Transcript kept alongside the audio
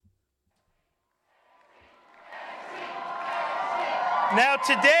Now,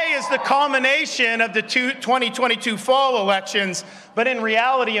 today is the culmination of the 2022 fall elections, but in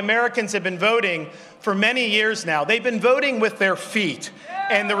reality, Americans have been voting for many years now. They've been voting with their feet,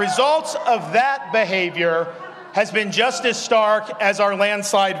 and the results of that behavior has been just as stark as our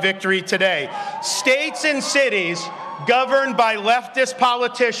landslide victory today. States and cities governed by leftist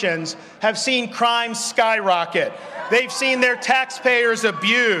politicians have seen crime skyrocket. They've seen their taxpayers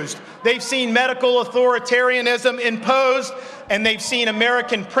abused. They've seen medical authoritarianism imposed, and they've seen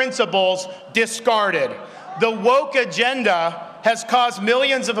American principles discarded. The woke agenda has caused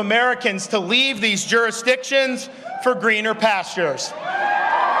millions of Americans to leave these jurisdictions for greener pastures.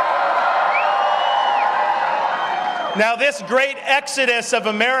 Now, this great exodus of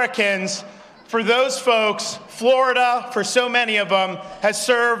Americans, for those folks, Florida, for so many of them, has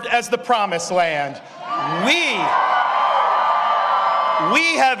served as the promised land. We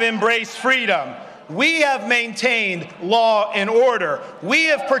have embraced freedom. We have maintained law and order. We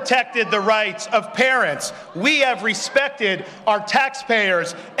have protected the rights of parents. We have respected our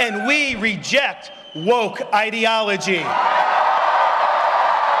taxpayers, and we reject woke ideology.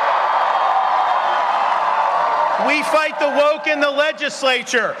 We fight the woke in the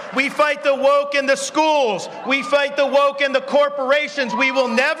legislature. We fight the woke in the schools. We fight the woke in the corporations. We will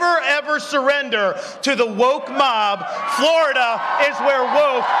never, ever surrender to the woke mob. Florida is where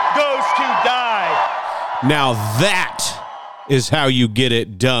woke goes to die. Now that is how you get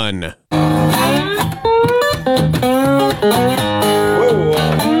it done.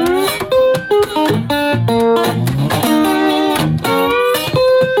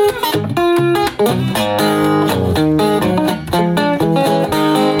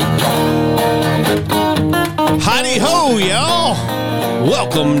 Howdy ho, y'all.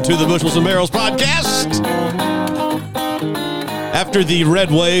 Welcome to the Bushels and Barrels podcast. After the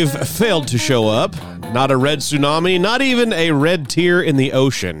red wave failed to show up, not a red tsunami, not even a red tear in the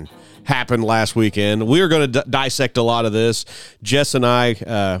ocean happened last weekend. We are going to dissect a lot of this. Jess and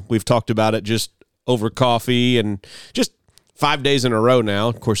I, we've talked about it just over coffee and just 5 days in a row now.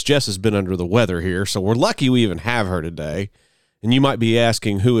 Of course, Jess has been under the weather here, so we're lucky we even have her today. And you might be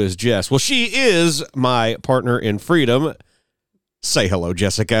asking, who is Jess? Well, she is my partner in freedom. Say hello,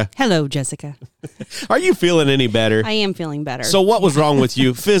 Jessica. Hello, Jessica. Are you feeling any better? I am feeling better. So what was wrong with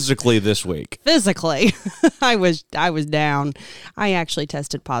you physically this week? Physically, I was down. I actually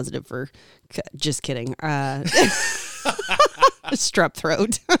tested positive for, just kidding, strep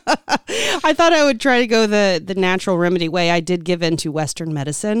throat. I thought I would try to go the natural remedy way. I did give in to Western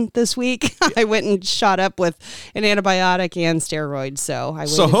medicine this week. I went and shot up with an antibiotic and steroids. So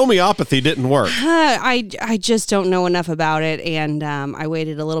homeopathy didn't work. I just don't know enough about it, and I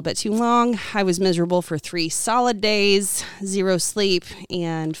waited a little bit too long. I was miserable for 3 solid days, 0 sleep,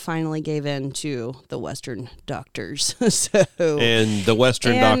 and finally gave in to the Western doctors. And the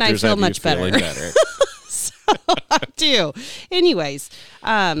Western doctors have you feeling better. I do. Anyways,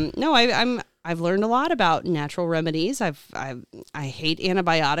 no, I've learned a lot about natural remedies. I hate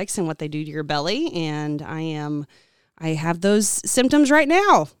antibiotics and what they do to your belly, and I have those symptoms right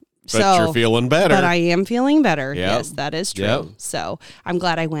now. But you're feeling better. But I am feeling better. Yep. Yes, that is true. Yep. So I'm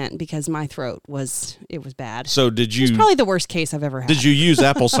glad I went because my throat was bad. So did you? It's probably the worst case I've ever had. Did you use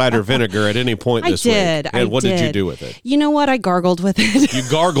apple cider vinegar at any point this week? I did. And what did you do with it? You know what? I gargled with it. You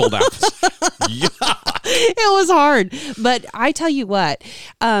gargled apple cider. Yeah. It was hard, but I tell you what,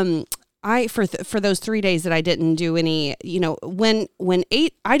 for those 3 days that I didn't do any, when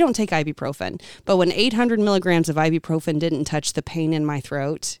I don't take ibuprofen, but when 800 milligrams of ibuprofen didn't touch the pain in my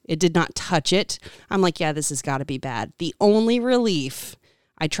throat, it did not touch it. I'm like, yeah, this has got to be bad. The only relief,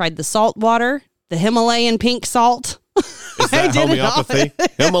 I tried the salt water, the Himalayan pink salt. Is that homeopathy?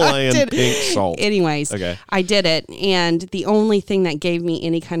 Himalayan pink salt. Anyways, okay. I did it, and the only thing that gave me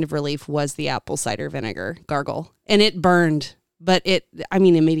any kind of relief was the apple cider vinegar gargle, and it burned, but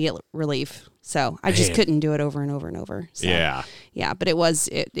immediate relief. So I just couldn't do it over and over and over. So, yeah, but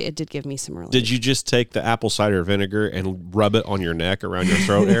it did give me some relief. Did you just take the apple cider vinegar and rub it on your neck around your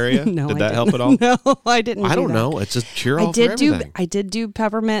throat area? No, did that help at all? No, I didn't. I don't know. It's a cure all for everything. I did do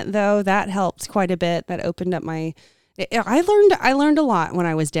peppermint though. That helped quite a bit. That opened up my. I learned a lot when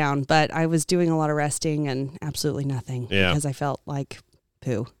I was down, but I was doing a lot of resting and absolutely nothing because I felt like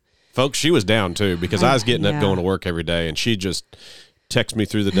poo. Folks, she was down too because I was getting up going to work every day, and she just texted me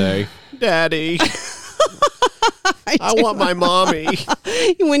through the day, Daddy, I want my mommy.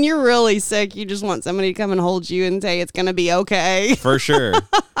 When you're really sick, you just want somebody to come and hold you and say it's going to be okay. For sure.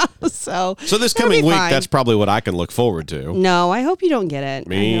 So this that'll coming be week, fine. that's probably what I can look forward to. No, I hope you don't get it.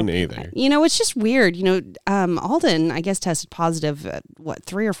 Me neither. You know, it's just weird. You know, Alden, I guess, tested positive,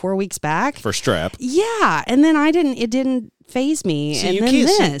 3 or 4 weeks back? For strep. Yeah. And then it didn't phase me. See, and you then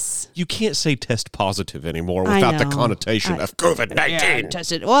can't this. you can't say test positive anymore without the connotation of COVID-19. Yeah,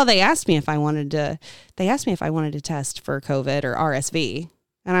 tested. Well, they asked me if I wanted to test for COVID or RSV.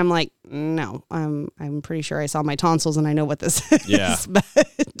 And I'm like, no, I'm pretty sure I saw my tonsils and I know what this is. Yeah. But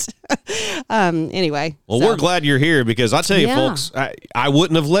anyway. Well, we're glad you're here because I tell you, folks, I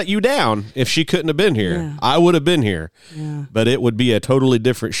wouldn't have let you down if she couldn't have been here. Yeah. I would have been here. Yeah. But it would be a totally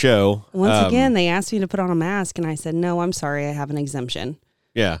different show. Once again, they asked me to put on a mask and I said, no, I'm sorry, I have an exemption.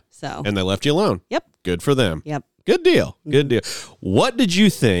 Yeah. So. And they left you alone. Yep. Good for them. Yep. Good deal. Good deal. What did you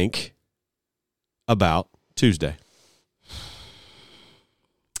think about Tuesday?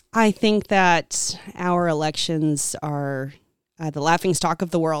 I think that our elections are the laughingstock of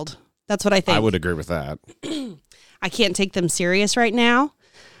the world. That's what I think. I would agree with that. I can't take them serious right now.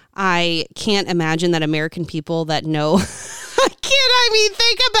 I can't imagine that American people that know.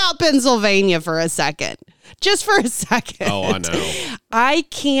 Think about Pennsylvania for a second. Just for a second. Oh, I know. I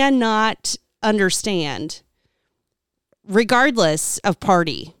cannot understand, regardless of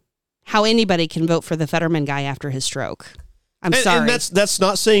party, how anybody can vote for the Fetterman guy after his stroke. I'm sorry. And that's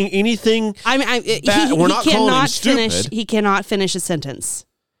not saying anything. We're not calling him stupid. He cannot finish a sentence.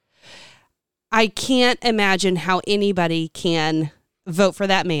 I can't imagine how anybody can vote for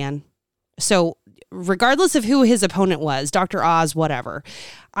that man. So regardless of who his opponent was, Dr. Oz, whatever.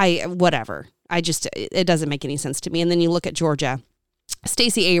 It doesn't make any sense to me. And then you look at Georgia.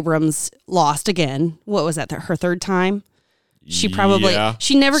 Stacey Abrams lost again. What was that? Her third time? She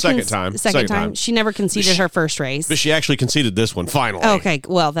never second time. She never conceded her first race. But she actually conceded this one finally. Okay,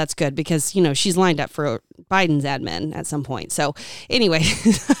 well, that's good because, she's lined up for Biden's admin at some point. So anyway,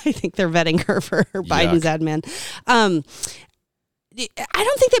 I think they're vetting her for Biden's admin. I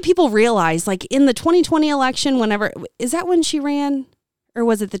don't think that people realize, like in the 2020 election, is that when she ran? Or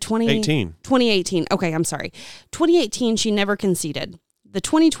was it the 2018? Okay, I'm sorry. 2018, she never conceded. The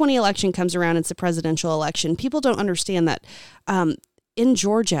 2020 election comes around, it's a presidential election. People don't understand that in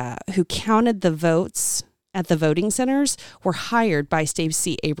Georgia, who counted the votes at the voting centers were hired by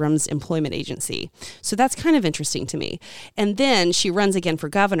Stacey Abrams' employment agency. So that's kind of interesting to me. And then she runs again for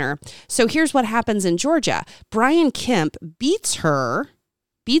governor. So here's what happens in Georgia. Brian Kemp beats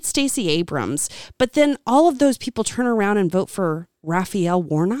Stacey Abrams, but then all of those people turn around and vote for Raphael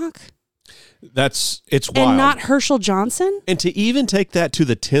Warnock. It's wild. And not Herschel Johnson? And to even take that to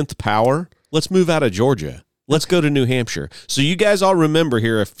the 10th power, let's move out of Georgia. Let's go to New Hampshire. So you guys all remember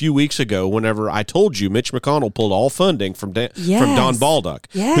here a few weeks ago whenever I told you Mitch McConnell pulled all funding from Don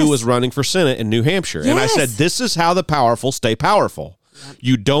Baldock, who was running for Senate in New Hampshire. And I said, this is how the powerful stay powerful. Yep.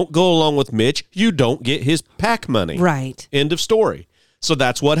 You don't go along with Mitch. You don't get his PAC money. Right. End of story. So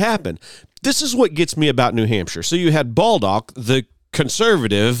that's what happened. This is what gets me about New Hampshire. So you had Baldock, the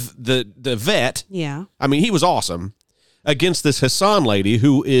conservative, the vet. Yeah. I mean, he was awesome against this Hassan lady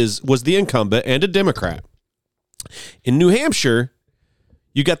who was the incumbent and a Democrat. In New Hampshire,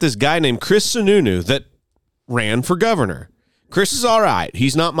 you got this guy named Chris Sununu that ran for governor. Chris is all right.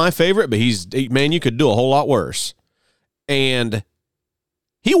 He's not my favorite, but you could do a whole lot worse. And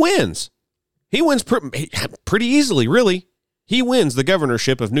he wins. He wins pretty easily, really. He wins the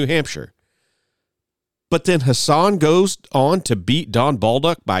governorship of New Hampshire. But then Hassan goes on to beat Don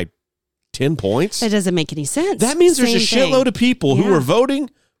Baldock by 10 points. That doesn't make any sense. That means there's a shitload of people who are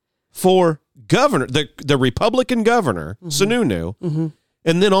voting for governor, the Republican governor, Sununu,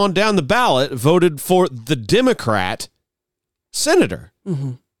 and then on down the ballot voted for the Democrat senator.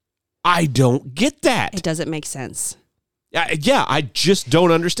 I don't get that. It doesn't make sense. I just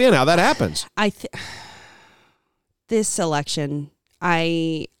don't understand how that happens. This election,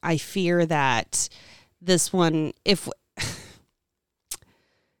 I fear that this one, it's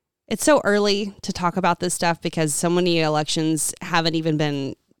so early to talk about this stuff because so many elections haven't even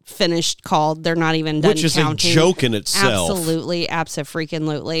been finished, called. They're not even done Which is counting. A joke in itself. Absolutely.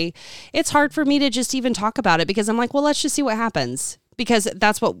 Abso-freaking-lutely. It's hard for me to just even talk about it because I'm like, well, let's just see what happens. Because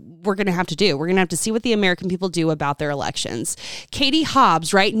that's what we're going to have to do. We're going to have to see what the American people do about their elections. Katie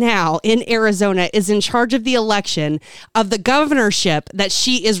Hobbs right now in Arizona is in charge of the election of the governorship that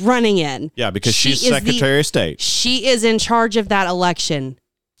she is running in. Yeah, because she's Secretary of State. She is in charge of that election.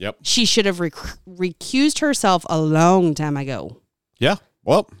 Yep. She should have recused herself a long time ago. Yeah.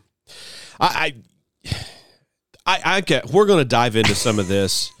 Well, I get. We're going to dive into some of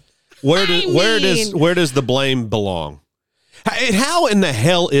this. Where does the blame belong? How in the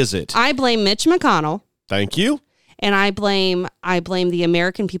hell is it? I blame Mitch McConnell. Thank you. And I blame the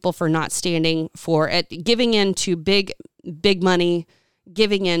American people for not standing for it, giving in to big money,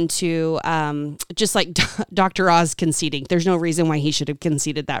 giving in to just like Dr. Oz conceding. There's no reason why he should have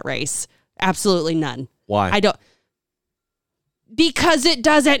conceded that race. Absolutely none. Why? Because it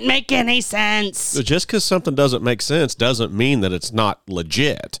doesn't make any sense. Just because something doesn't make sense doesn't mean that it's not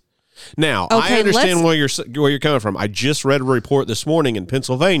legit. Now, Okay, I understand where you're coming from. I just read a report this morning in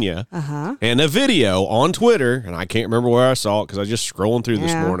Pennsylvania and a video on Twitter, and I can't remember where I saw it because I was just scrolling through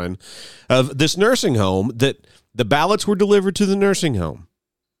this morning, of this nursing home that the ballots were delivered to the nursing home.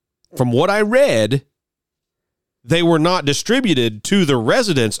 From what I read, they were not distributed to the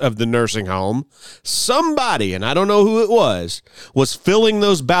residents of the nursing home. Somebody, and I don't know who it was filling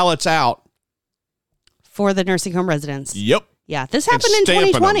those ballots out for the nursing home residents. Yep. Yeah, this happened in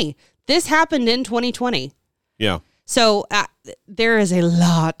 2020. This happened in 2020. Yeah. So there is a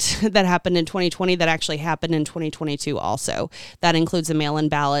lot that happened in 2020 that actually happened in 2022 also. That includes the mail-in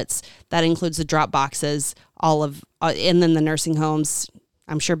ballots. That includes the drop boxes, and then the nursing homes.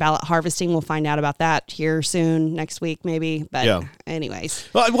 I'm sure ballot harvesting, we'll find out about that here soon, next week maybe. But anyways.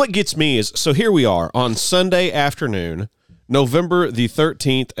 Well, what gets me is, so here we are on Sunday afternoon, November the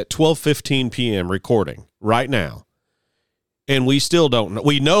 13th at 12:15 p.m. recording right now. And we still don't know.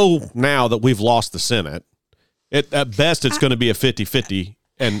 We know now that we've lost the Senate. At best, it's going to be a 50-50,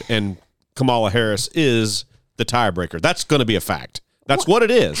 and Kamala Harris is the tiebreaker. That's going to be a fact. That's what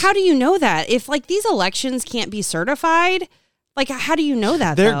it is. How do you know that? If these elections can't be certified, how do you know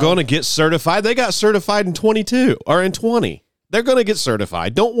that? They're going to get certified. They got certified in 22 or in 20. They're going to get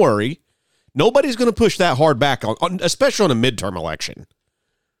certified. Don't worry. Nobody's going to push that hard back on, especially on a midterm election.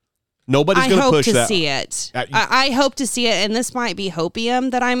 Nobody's going to push that. I hope to see it, and this might be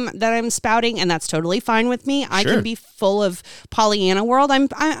hopium that I'm spouting, and that's totally fine with me. I can be full of Pollyanna world.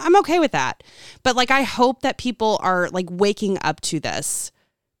 I'm okay with that. But I hope that people are waking up to this,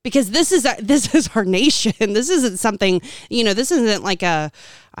 because this is our nation. This isn't something, this isn't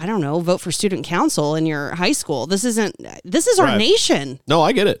I don't know, vote for student council in your high school. This is our nation. No,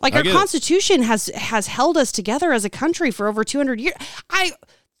 I get it. Our Constitution has held us together as a country for over 200 years.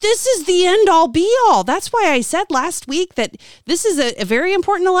 This is the end all be all. That's why I said last week that this is a very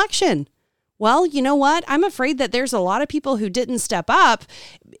important election. Well, you know what? I'm afraid that there's a lot of people who didn't step up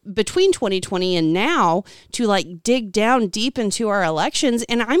between 2020 and now to dig down deep into our elections.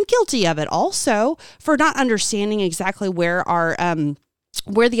 And I'm guilty of it also, for not understanding exactly where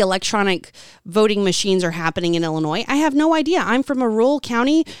the electronic voting machines are happening in Illinois. I have no idea. I'm from a rural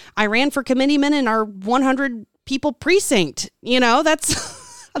county. I ran for committeeman in our 100 people precinct.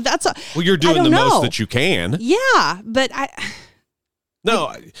 Well, you're doing the most that you can. Yeah, but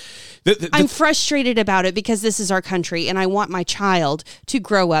I'm frustrated about it because this is our country, and I want my child to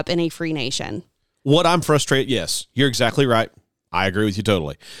grow up in a free nation. What I'm frustrated, yes, you're exactly right. I agree with you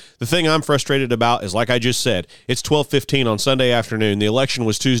totally. The thing I'm frustrated about is, like I just said, it's 12:15 on Sunday afternoon. The election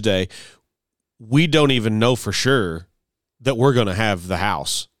was Tuesday. We don't even know for sure that we're going to have the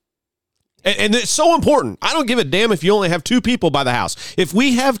House. And it's so important. I don't give a damn if you only have 2 people by the House. If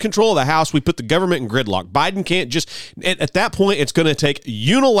we have control of the House, we put the government in gridlock. Biden can't just, at that point, it's going to take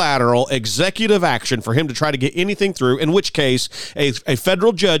unilateral executive action for him to try to get anything through, in which case a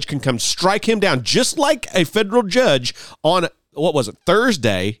federal judge can come strike him down, just like a federal judge on,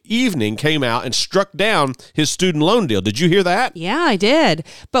 Thursday evening came out and struck down his student loan deal. Did you hear that? Yeah, I did.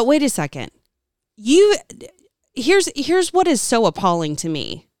 But wait a second. Here's what is so appalling to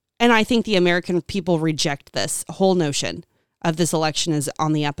me. And I think the American people reject this whole notion of this election is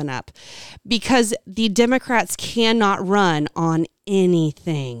on the up and up, because the Democrats cannot run on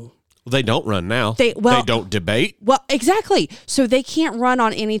anything. They don't run now. They don't debate. Well, exactly. So they can't run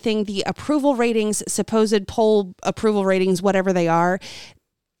on anything. The approval ratings, supposed poll approval ratings, whatever they are,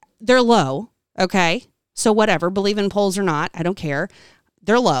 they're low. Okay. So whatever, believe in polls or not, I don't care.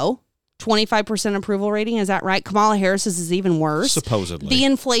 They're low. 25% approval rating. Is that right? Kamala Harris's is even worse. Supposedly. The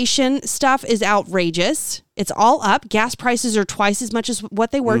inflation stuff is outrageous. It's all up. Gas prices are twice as much as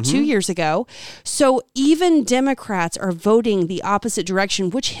what they were 2 years ago. So even Democrats are voting the opposite direction,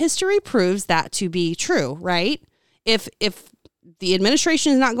 which history proves that to be true, right? If the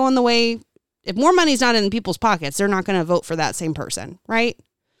administration is not going the way, if more money is not in people's pockets, they're not going to vote for that same person, right?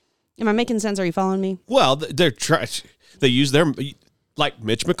 Am I making sense? Are you following me? Well, they use their... Like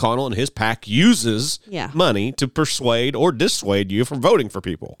Mitch McConnell and his PAC uses money to persuade or dissuade you from voting for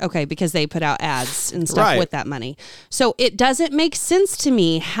people. Okay, because they put out ads and stuff with that money. So it doesn't make sense to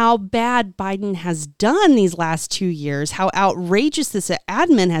me how bad Biden has done these last 2 years, how outrageous this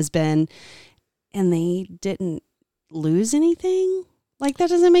admin has been, and they didn't lose anything. Like, that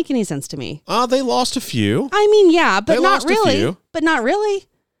doesn't make any sense to me. They lost a few. I mean, yeah, but They not lost a really. few. But not really.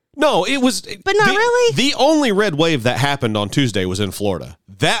 No, it was. But not really. The only red wave that happened on Tuesday was in Florida.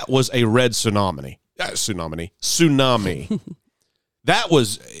 That was a red tsunami. Tsunami. That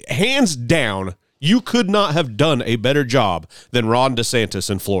was, hands down, you could not have done a better job than Ron DeSantis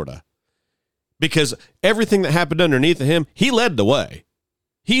in Florida. Because everything that happened underneath of him, he led the way.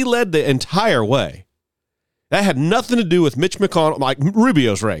 He led the entire way. That had nothing to do with Mitch McConnell, like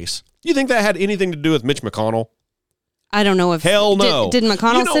Rubio's race. You think that had anything to do with Mitch McConnell? I don't know if... Hell no. Did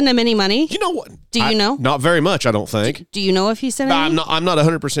McConnell send him any money? You know what? Do you know? Not very much, I don't think. Do you know if he sent any? I'm not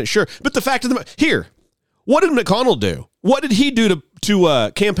 100% sure. But the fact of the matter... Here, what did McConnell do? What did he do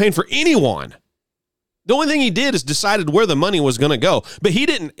to campaign for anyone? The only thing he did is decided where the money was going to go. But he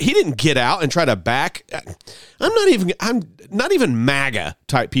didn't get out and try to back... I'm not even MAGA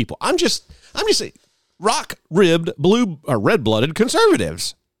type people. I'm just rock-ribbed, blue or red-blooded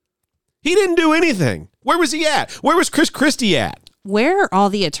conservatives. He didn't do anything. Where was he at? Where was Chris Christie at? Where are all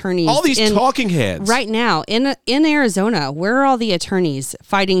the attorneys? All these talking heads. Right now, in Arizona, where are all the attorneys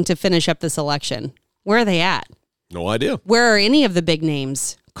fighting to finish up this election? Where are they at? No idea. Where are any of the big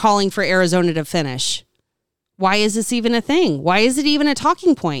names calling for Arizona to finish? Why is this even a thing? Why is it even a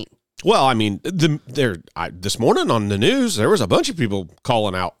talking point? Well, I mean, this morning on the news, there was a bunch of people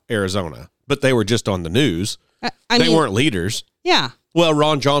calling out Arizona, but they were just on the news. They weren't leaders. Yeah. Well,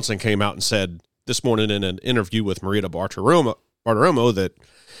 Ron Johnson came out and said this morning in an interview with Marita Bartiromo that,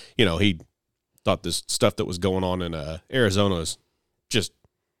 he thought this stuff that was going on in Arizona is just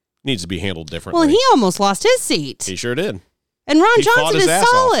needs to be handled differently. Well, and he almost lost his seat. He sure did. And Ron He Johnson is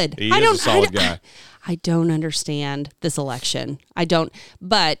solid. He is a solid guy. I don't understand this election. I don't.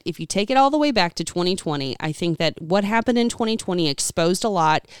 But if you take it all the way back to 2020, I think that what happened in 2020 exposed a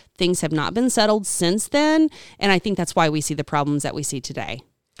lot. Things have not been settled since then. And I think that's why we see the problems that we see today.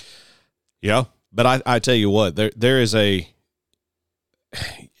 Yeah. But I tell you what, there is a...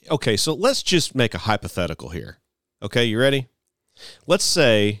 Okay, so let's just make a hypothetical here. Okay, you ready? Let's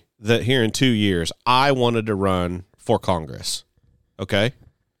say that here in 2 years, I wanted to run for Congress. Okay?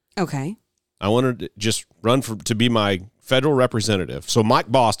 Okay. I wanted to just run to be my federal representative. So Mike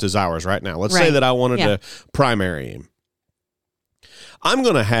Bost is ours right now. Let's say that I wanted to primary him. I'm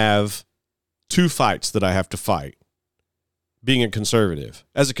going to have 2 fights that I have to fight being a conservative.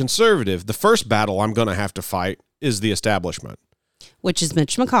 As a conservative, the first battle I'm going to have to fight is the establishment. Which is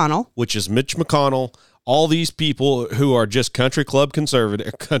Mitch McConnell. All these people who are just country club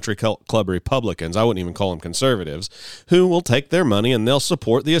Republicans, I wouldn't even call them conservatives, who will take their money and they'll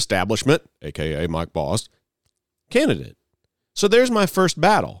support the establishment, a.k.a. Mike Bost, candidate. So there's my first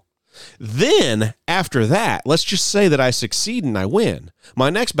battle. Then, after that, let's just say that I succeed and I win.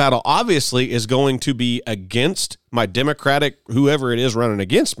 My next battle, obviously, is going to be against my Democratic, whoever it is running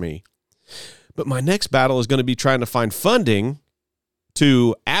against me. But my next battle is going to be trying to find funding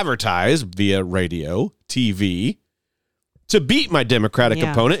to advertise via radio, TV, to beat my Democratic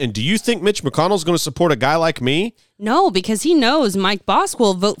opponent. And do you think Mitch McConnell is going to support a guy like me? No, because he knows Mike Bost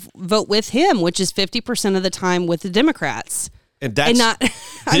will vote with him, which is 50% of the time with the Democrats. And that's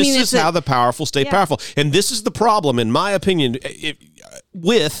this is how the powerful stay powerful. And this is the problem, in my opinion,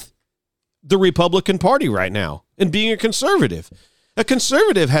 with the Republican Party right now and being a conservative. A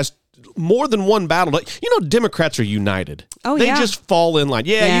conservative has more than one battle. Democrats are united. Oh, they just fall in line.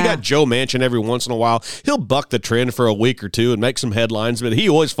 Yeah, you got Joe Manchin every once in a while. He'll buck the trend for a week or two and make some headlines, but he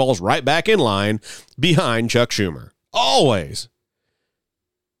always falls right back in line behind Chuck Schumer. Always.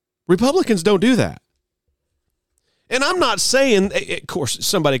 Republicans don't do that. And I'm not saying, of course,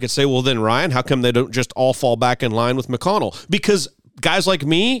 somebody could say, well, then, Ryan, how come they don't just all fall back in line with McConnell? Because guys like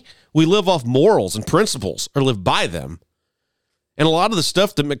me, we live off morals and principles, or live by them. And a lot of the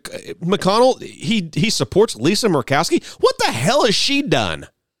stuff that McConnell, he supports Lisa Murkowski. What the hell has she done?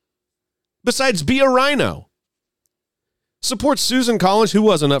 Besides be a rhino. Supports Susan Collins, who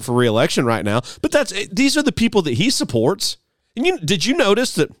wasn't up for re-election right now. But these are the people that he supports. And did you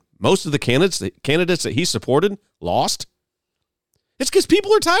notice that most of the candidates that he supported lost? It's because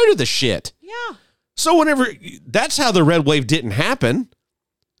people are tired of the shit. Yeah. So that's how the red wave didn't happen.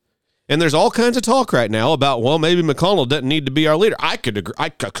 And there's all kinds of talk right now about, well, maybe McConnell doesn't need to be our leader. I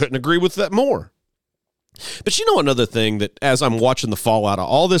couldn't agree with that more. But another thing that, as I'm watching the fallout of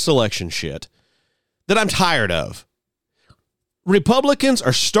all this election shit, that I'm tired of. Republicans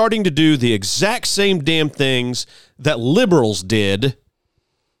are starting to do the exact same damn things that liberals did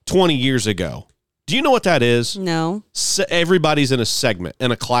 20 years ago. Do you know what that is? No. Everybody's in a segment,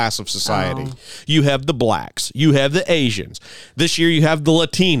 in a class of society. Oh. You have the blacks. You have the Asians. This year you have the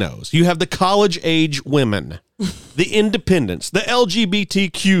Latinos. You have the college-age women. the independents, the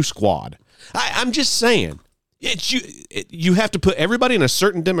LGBTQ squad. I'm just saying, you have to put everybody in a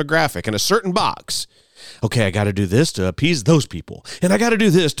certain demographic, in a certain box. Okay, I got to do this to appease those people, and I got to do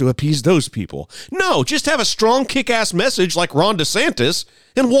this to appease those people. No, just have a strong kick-ass message like Ron DeSantis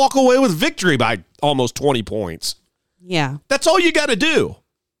and walk away with victory by almost 20 points. Yeah. That's all you got to do.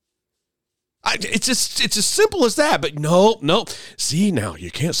 It's as simple as that, but no. See, now, you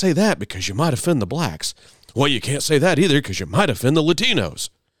can't say that because you might offend the blacks. Well, you can't say that either because you might offend the Latinos.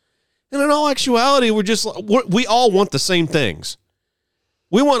 And in all actuality, we all want the same things.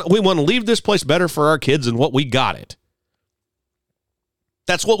 We want to leave this place better for our kids than what we got it.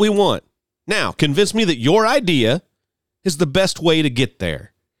 That's what we want. Now, convince me that your idea is the best way to get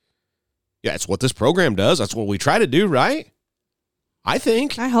there. Yeah, that's what this program does. That's what we try to do, right? I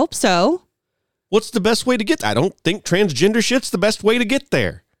think. I hope so. What's the best way to get there? I don't think transgender shit's the best way to get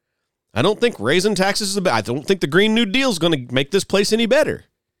there. I don't think raising taxes I don't think the Green New Deal is going to make this place any better.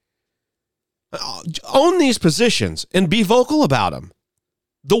 Own these positions and be vocal about them.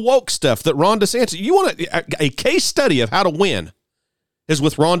 The woke stuff that Ron DeSantis, you want a case study of how to win is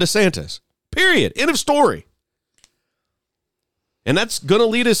with Ron DeSantis. Period. End of story. And that's going to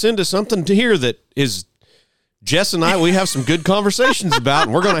lead us into something to here that is Jess and I, we have some good conversations about,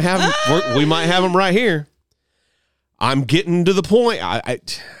 and we're going to have we might have them right here. I'm getting to the point.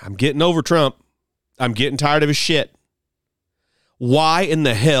 I'm getting over Trump. I'm getting tired of his shit. Why in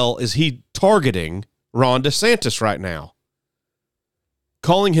the hell is he targeting Ron DeSantis right now?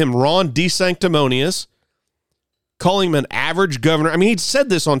 Calling him Ron DeSanctimonious, calling him an average governor. I mean, he said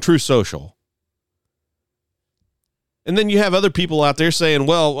this on True Social. And then you have other people out there saying,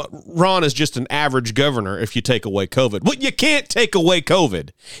 well, Ron is just an average governor if you take away COVID. Well, you can't take away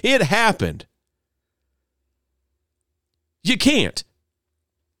COVID. It happened. You can't.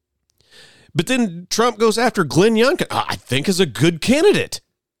 But then Trump goes after Glenn Youngkin, I think is a good candidate,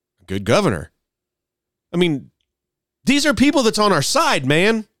 a good governor. I mean, these are people that's on our side,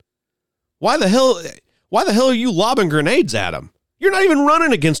 man. Why the hell are you lobbing grenades at them? You're not even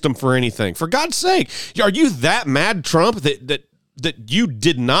running against them for anything. For God's sake, are you that mad, Trump, that you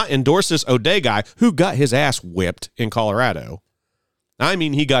did not endorse this O'Day guy who got his ass whipped in Colorado? I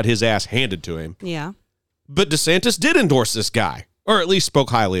mean, he got his ass handed to him. Yeah. But DeSantis did endorse this guy, or at least spoke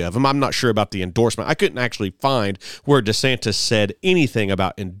highly of him. I'm not sure about the endorsement. I couldn't actually find where DeSantis said anything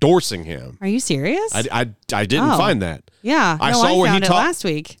about endorsing him. Are you serious? I didn't find that. Yeah. I saw where found he it last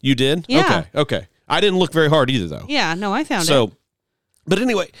week. You did? Yeah. Okay. I didn't look very hard either, though. Yeah, no, I found it. But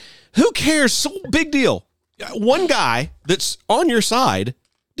anyway, who cares? So big deal. One guy that's on your side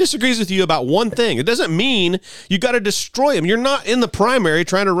disagrees with you about one thing. It doesn't mean you got to destroy him. You're not in the primary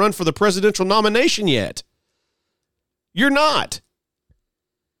trying to run for the presidential nomination yet. You're not.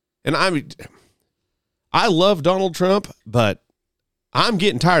 And I love Donald Trump, but I'm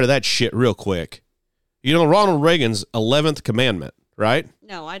getting tired of that shit real quick. You know, Ronald Reagan's 11th commandment, right?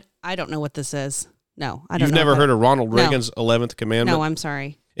 No, I don't know what this is. No, I don't know. You've never heard of Ronald Reagan's 11th commandment? No, I'm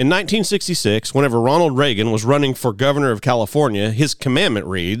sorry. In 1966, whenever Ronald Reagan was running for governor of California, his commandment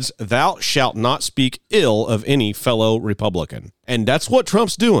reads, "Thou shalt not speak ill of any fellow Republican." And that's what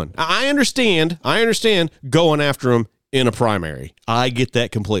Trump's doing. I understand going after him in a primary. I get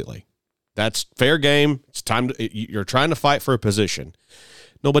that completely. That's fair game. It's time you're trying to fight for a position.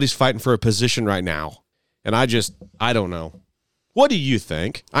 Nobody's fighting for a position right now. And I don't know. What do you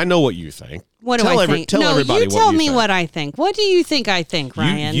think? I know what you think. What do I think? Tell everybody what you think. Tell me what I think. What do you think I think,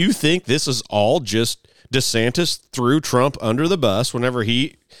 Ryan? You think this is all just DeSantis threw Trump under the bus whenever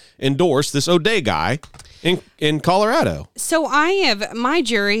he endorsed this O'Day guy in Colorado. So my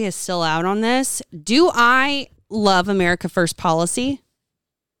jury is still out on this. Do I love America First policy?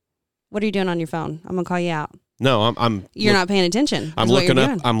 What are you doing on your phone? I'm gonna call you out. No, You're not paying attention. I'm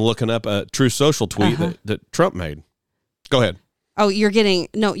looking up a True Social tweet that Trump made. Go ahead. Oh,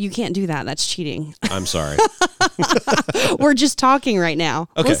 no, you can't do that. That's cheating. I'm sorry. We're just talking right now.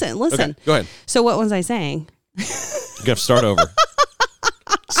 Okay. Listen. Okay. Go ahead. So what was I saying? You got to start over.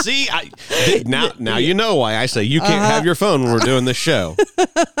 See, now you know why I say you can't have your phone when we're doing this show.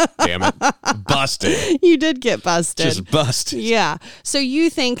 Damn it. Busted. You did get busted. Just busted. Yeah. So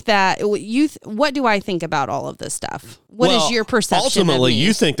you think that what do I think about all of this stuff? What is your perception ultimately, of me?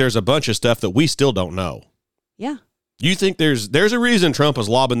 you think there's a bunch of stuff that we still don't know. Yeah. You think there's a reason Trump is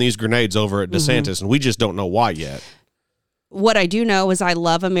lobbing these grenades over at DeSantis, and we just don't know why yet. What I do know is I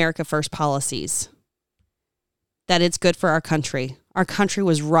love America First policies. That it's good for our country. Our country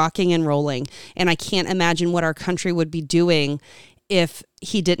was rocking and rolling, and I can't imagine what our country would be doing if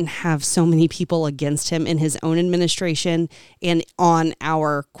he didn't have so many people against him in his own administration and on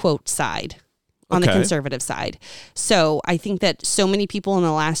our quote side. on the conservative side. So I think that so many people in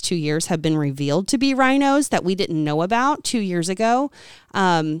the last 2 years have been revealed to be rhinos that we didn't know about 2 years ago.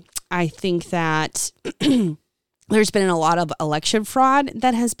 I think that there's been a lot of election fraud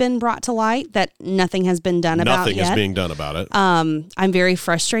that has been brought to light that nothing has been done about yet. Nothing is being done about it. I'm very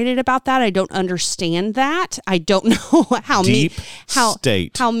frustrated about that. I don't understand that. I don't know how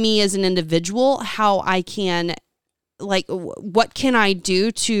me as an individual, how I can, like, what can I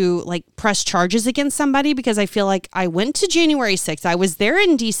do to, like, press charges against somebody? Because I feel like I went to January 6th. I was there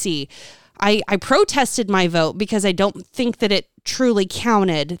in DC. I protested my vote because I don't think that it truly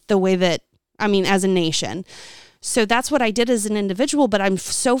counted the way that, as a nation. So that's what I did as an individual, but I'm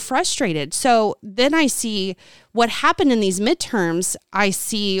so frustrated. So then I see what happened in these midterms. I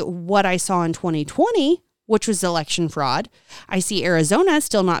see what I saw in 2020, which was election fraud. I see Arizona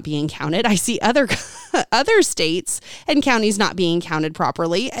still not being counted. I see other states and counties not being counted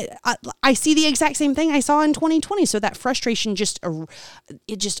properly. I see the exact same thing I saw in 2020. So that frustration just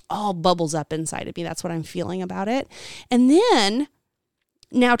all bubbles up inside of me. That's what I'm feeling about it. And then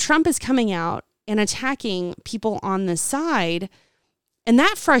now Trump is coming out and attacking people on this side. And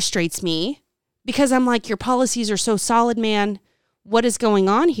that frustrates me because I'm like, your policies are so solid, man. What is going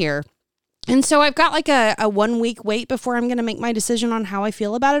on here? And so I've got like a 1 week wait before I'm going to make my decision on how I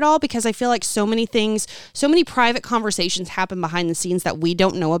feel about it all, because I feel like so many things, so many private conversations happen behind the scenes that we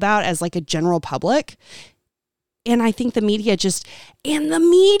don't know about as like a general public. And I think the media this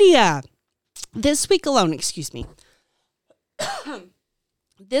week alone,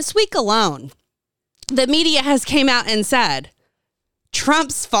 this week alone, the media has came out and said,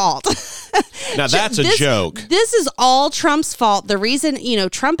 Trump's fault. Now that's a joke. This is all Trump's fault. The reason,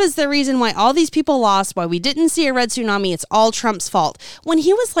 Trump is the reason why all these people lost, why we didn't see a red tsunami. It's all Trump's fault. When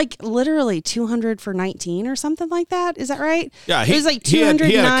he was like literally 200 for 19 or something like that. Is that right? Yeah. He was like 209.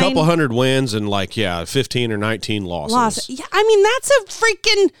 He had a couple hundred wins and 15 or 19 losses. Yeah. That's a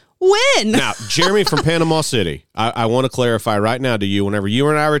freaking win. Now, Jeremy from Panama City, I want to clarify right now to you, whenever you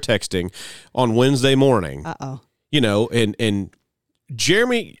and I were texting on Wednesday morning, and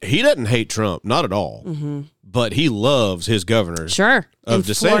Jeremy, he doesn't hate Trump, not at all, but he loves his governor. Sure. Of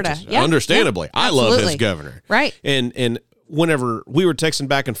DeSantis. Yeah. Understandably. Yeah, I love his governor. Right. And whenever we were texting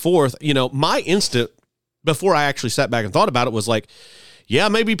back and forth, my instant, before I actually sat back and thought about it, was like, yeah,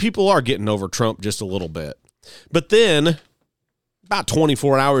 maybe people are getting over Trump just a little bit. But then about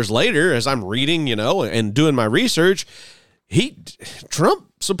 24 hours later, as I'm reading, and doing my research,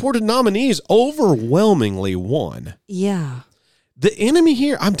 Trump supported nominees overwhelmingly won. Yeah. The enemy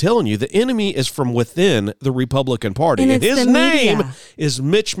here, I'm telling you, the enemy is from within the Republican Party. And his name is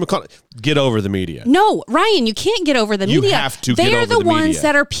Mitch McConnell. Get over the media. No, Ryan, you can't get over the media. You have to get over the media. They're the ones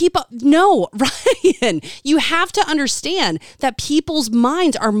that are people. No, Ryan, you have to understand that people's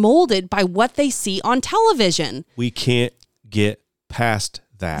minds are molded by what they see on television. We can't get past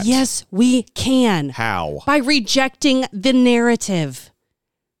that. Yes, we can. How? By rejecting the narrative.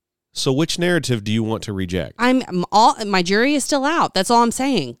 So which narrative do you want to reject? My jury is still out. That's all I'm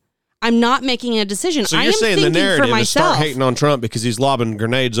saying. I'm not making a decision. So you're saying the narrative is start hating on Trump because he's lobbing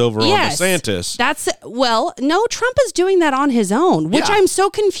grenades over on DeSantis. No, Trump is doing that on his own, which I'm so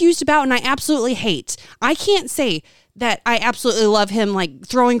confused about and I absolutely hate. I can't say that I absolutely love him, like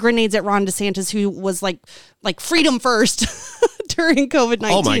throwing grenades at Ron DeSantis, who was like freedom first during COVID-19.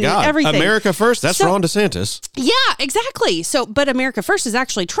 Oh my God. Everything. America first. That's Ron DeSantis. Yeah, exactly. So, but America first is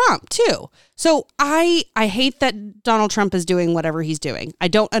actually Trump too. So I hate that Donald Trump is doing whatever he's doing. I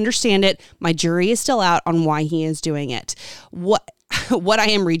don't understand it. My jury is still out on why he is doing it. What I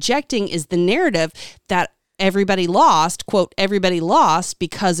am rejecting is the narrative that everybody lost, quote, everybody lost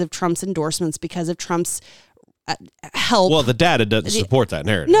because of Trump's endorsements, because of Trump's help. Well, the data doesn't support that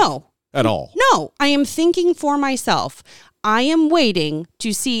narrative. No. At all. No, I am thinking for myself. I am waiting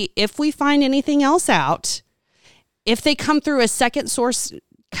to see if we find anything else out, if they come through a second source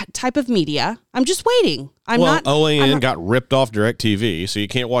type of media. I'm just waiting. OAN got ripped off DirecTV, so you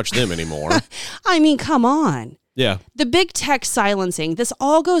can't watch them anymore. Come on. Yeah. The big tech silencing, this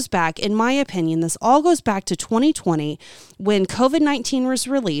all goes back, in my opinion, to 2020 when COVID-19 was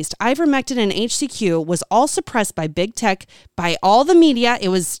released. Ivermectin and HCQ was all suppressed by big tech, by all the media. It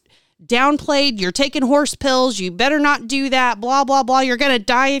was downplayed. You're taking horse pills. You better not do that. Blah, blah, blah. You're going to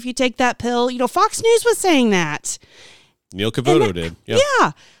die if you take that pill. Fox News was saying that. Neil Cavuto did.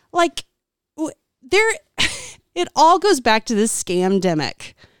 Yeah. It all goes back to this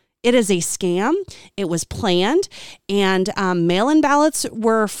scamdemic. It is a scam. It was planned, and mail-in ballots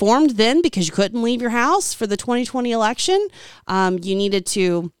were formed then because you couldn't leave your house for the 2020 election. You needed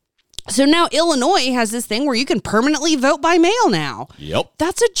to So now Illinois has this thing where you can permanently vote by mail now. Yep.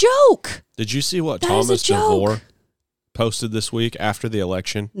 That's a joke. Did you see what That Thomas is a joke. DeVore posted this week after the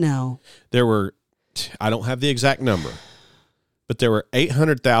election? No. There were, I don't have the exact number, but there were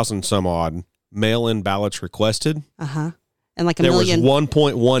 800,000 some odd mail-in ballots requested. Uh-huh. And like a there million. was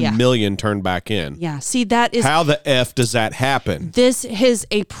 1.1 million turned back in. Yeah. See, that is. How the F does that happen? This is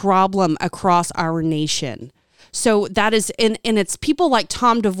a problem across our nation. So that is, and it's people like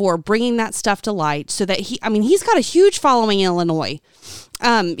Tom DeVore bringing that stuff to light so that he's got a huge following in Illinois.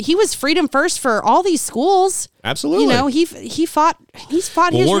 He was freedom first for all these schools. Absolutely. You know, he's fought well,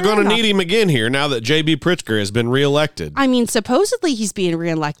 his we're going to off. need him again here now that J.B. Pritzker has been reelected. I mean, supposedly he's being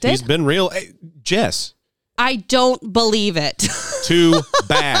reelected. He's been Jess. I don't believe it. Too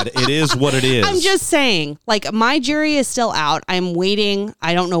bad. It is what it is. I'm just saying, like, my jury is still out. I'm waiting.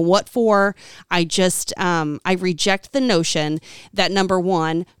 I don't know what for. I just, I reject the notion that, number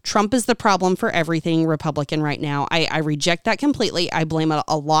one, Trump is the problem for everything Republican right now. I reject that completely. I blame it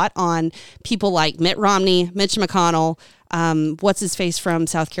a lot on people like Mitt Romney, Mitch McConnell, what's his face from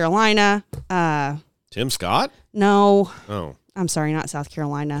South Carolina? Tim Scott? No. Oh. I'm sorry, not South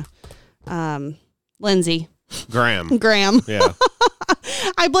Carolina. Lindsey Graham. Yeah.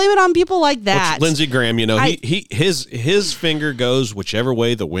 I blame it on people like that. Lindsey Graham, you know, his finger goes whichever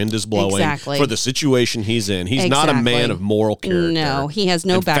way the wind is blowing Exactly. for the situation he's in. He's not a man of moral character. No, he has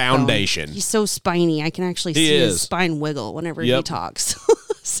no and backbone. Foundation. He's so spiny. I can actually see his spine wiggle whenever he talks.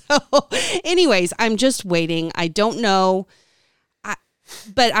 So, anyways, I'm just waiting. I don't know.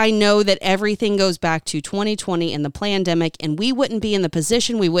 But I know that everything goes back to 2020 and the pandemic, and we wouldn't be in the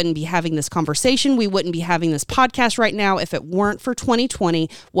position, we wouldn't be having this conversation, we wouldn't be having this podcast right now if it weren't for 2020.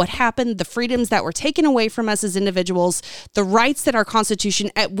 What happened, the freedoms that were taken away from us as individuals, the rights that our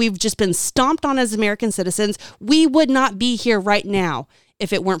Constitution, we've just been stomped on as American citizens, we would not be here right now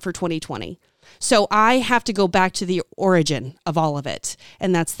if it weren't for 2020. So I have to go back to the origin of all of it,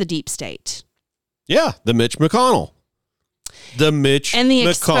 and that's the deep state. Yeah, the Mitch McConnell. The Mitch and the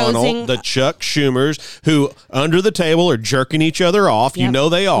McConnell, the Chuck Schumers, who under the table are jerking each other off. Yep. You know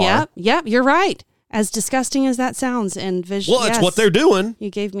they are. Yep, you're right. As disgusting as that sounds and visual. Well, it's what they're doing. You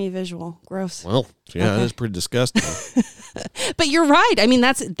gave me visual. Gross. Well, yeah, That's pretty disgusting. But you're right. I mean,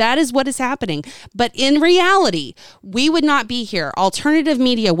 that is what is happening. But in reality, we would not be here. Alternative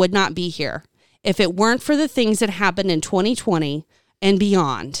media would not be here if it weren't for the things that happened in 2020 and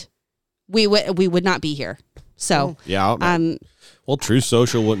beyond. We would not be here. So, well, Truth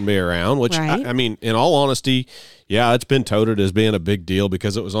Social wouldn't be around, which, right? I mean, in all honesty, yeah, it's been touted as being a big deal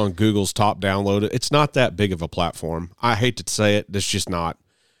because it was on Google's top download. It's not that big of a platform. I hate to say it. It's just not.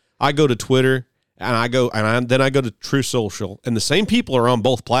 I go to Twitter and then I go to Truth Social, and the same people are on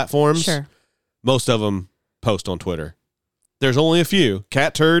both platforms. Sure. Most of them post on Twitter. There's only a few.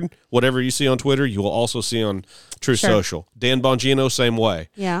 Cat Turd, whatever you see on Twitter, you will also see on Truth Social. Dan Bongino, same way.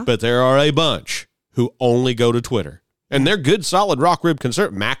 Yeah. But there are a bunch who only go to Twitter. And they're good, solid rock rib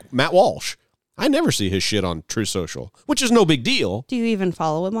conservative. Matt Walsh. I never see his shit on Truth Social, which is no big deal. Do you even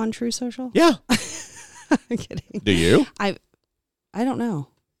follow him on Truth Social? Yeah. I'm kidding. Do you? I don't know.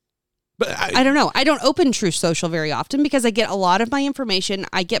 But I don't know. I don't open Truth Social very often because I get a lot of my information.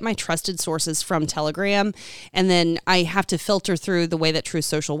 I get my trusted sources from Telegram, and then I have to filter through the way that Truth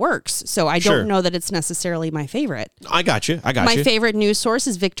Social works. So I don't know that it's necessarily my favorite. I got you. My favorite news source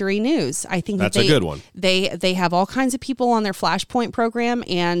is Victory News. I think that's a good one. They have all kinds of people on their Flashpoint program,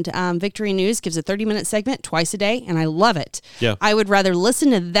 and Victory News gives a 30-minute segment twice a day, and I love it. Yeah. I would rather listen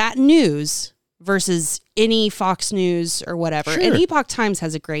to that news versus any Fox News or whatever. Sure. And Epoch Times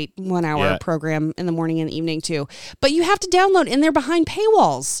has a great 1 hour program in the morning and evening too. But you have to download, and they're behind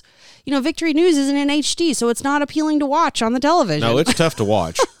paywalls. You know, Victory News isn't in HD, so it's not appealing to watch on the television. No, it's tough to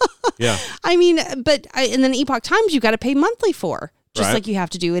watch. Yeah. I mean, and then Epoch Times you got to pay monthly for, just like you have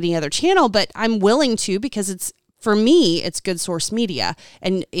to do any other channel. But I'm willing to because for me, it's good source media.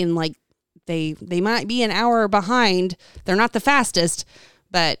 And in like, they might be an hour behind. They're not the fastest,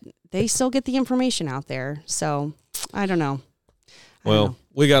 but they still get the information out there. So I don't know.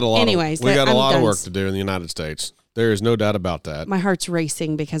 We got a lot. Anyways, we got a lot of work to do in the United States. There is no doubt about that. My heart's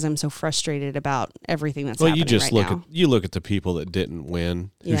racing because I'm so frustrated about everything that's happening you look at the people that didn't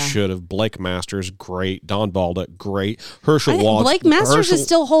win, who should have. Blake Masters, great. Don Baldock, great. Herschel Walker. Blake Masters is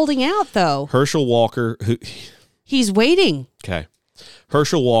still holding out, though. Herschel Walker, he's waiting. Okay.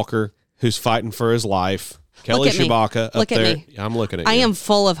 Herschel Walker, who's fighting for his life. Kelly Chewbacca up there. I'm looking at you. I am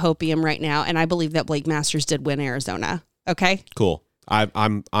full of hopium right now, and I believe that Blake Masters did win Arizona. Okay? Cool.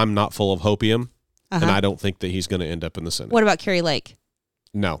 I'm not full of hopium, and I don't think that he's going to end up in the Senate. What about Carrie Lake?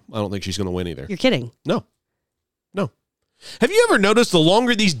 No, I don't think she's going to win either. You're kidding. No. Have you ever noticed the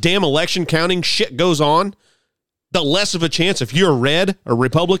longer these damn election counting shit goes on, the less of a chance if you're red or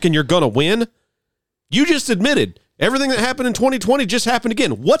Republican, you're going to win? You just admitted everything that happened in 2020 just happened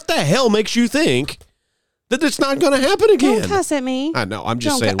again. What the hell makes you think that it's not going to happen again? Don't cuss at me. I know. I'm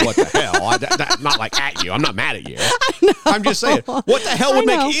just saying, what the hell? Not like at you. I'm not mad at you. I'm just saying, what the hell would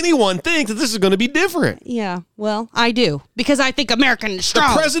make anyone think that this is going to be different? Yeah, well, I do. Because I think American is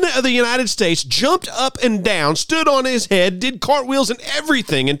strong. The president of the United States jumped up and down, stood on his head, did cartwheels and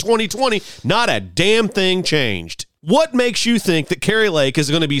everything in 2020. Not a damn thing changed. What makes you think that Carrie Lake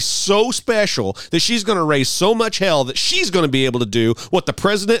is going to be so special that she's going to raise so much hell that she's going to be able to do what the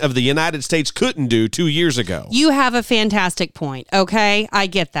president of the United States couldn't do 2 years ago? You have a fantastic point, okay? I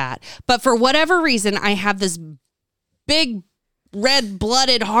get that. But for whatever reason, I have this big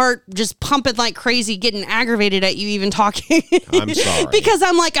red-blooded heart just pumping like crazy, getting aggravated at you even talking. I'm sorry. Because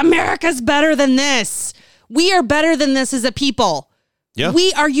I'm like, America's better than this. We are better than this as a people. Yeah.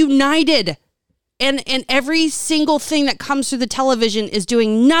 We are united. And every single thing that comes through the television is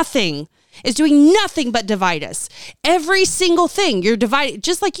doing nothing but divide us. Every single thing. You're divided.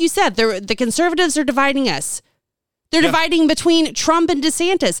 Just like you said, the conservatives are dividing us. They're dividing between Trump and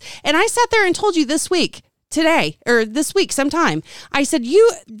Desantis. And I sat there and told you this week sometime, I said,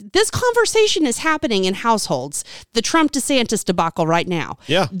 this conversation is happening in households, the Trump DeSantis debacle right now.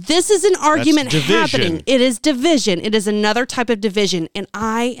 Yeah. This is an argument happening. It is division. It is another type of division, and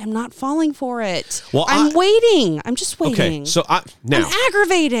I am not falling for it. Well, I'm waiting. I'm just waiting. Okay, so I'm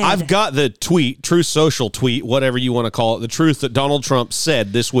aggravated. I've got the tweet, Truth Social tweet, whatever you want to call it, the truth that Donald Trump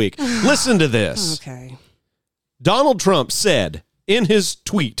said this week. Listen to this. Okay. Donald Trump said in his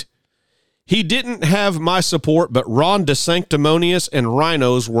tweet, "He didn't have my support, but Ron DeSanctimonious and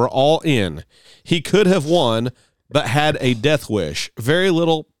Rhinos were all in. He could have won, but had a death wish. Very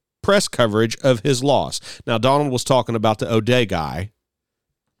little press coverage of his loss." Now, Donald was talking about the O'Day guy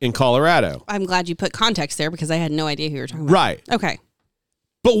in Colorado. I'm glad you put context there because I had no idea who you were talking about. Right. Okay.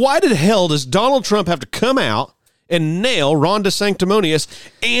 But why the hell does Donald Trump have to come out and nail Ron DeSanctimonious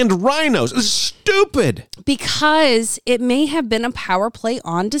and Rhinos? It's stupid. Because it may have been a power play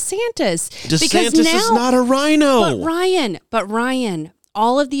on DeSantis. DeSantis is not a rhino. But Ryan,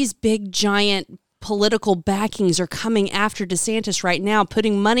 all of these big giant political backings are coming after DeSantis right now,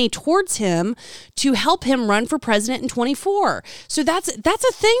 putting money towards him to help him run for president in 2024. So that's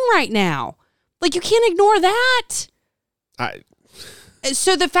a thing right now. Like, you can't ignore that.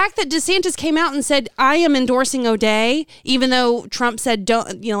 So the fact that DeSantis came out and said, I am endorsing O'Day, even though Trump said,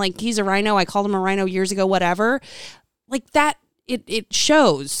 don't, like, he's a rhino. I called him a rhino years ago, whatever. Like that, it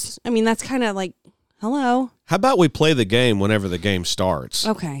shows. I mean, that's kind of like, hello. How about we play the game whenever the game starts?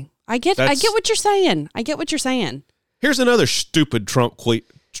 Okay. I get what you're saying. Here's another stupid Trump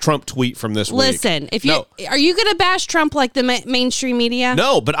tweet from this week. Listen, are you going to bash Trump like the mainstream media?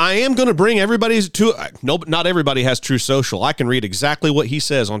 No, but I am going to bring but not everybody has True Social. I can read exactly what he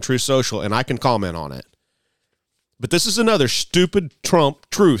says on True Social and I can comment on it. But this is another stupid Trump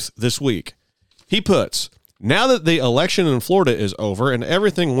truth this week. He puts, now that the election in Florida is over and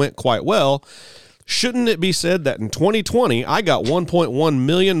everything went quite well, shouldn't it be said that in 2020, I got 1.1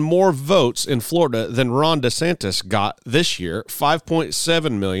 million more votes in Florida than Ron DeSantis got this year,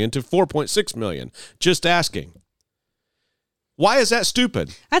 5.7 million to 4.6 million? Just asking. Why is that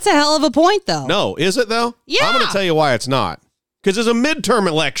stupid? That's a hell of a point, though. No, is it, though? Yeah. I'm going to tell you why it's not. Because it's a midterm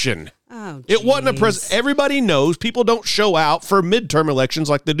election. Oh, it wasn't a everybody knows people don't show out for midterm elections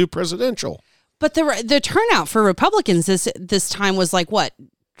like they do presidential. But the turnout for Republicans this time was like, what?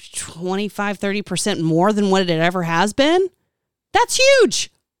 25-30% more than what it ever has been. That's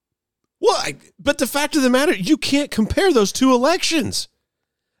huge. Well, but the fact of the matter, you can't compare those two elections.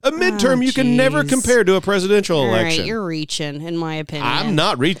 A midterm you can never compare to a presidential election. All right, you're reaching, in my opinion. I'm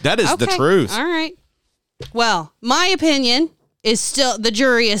not reaching. That is the truth. All right. Well, my opinion is still, the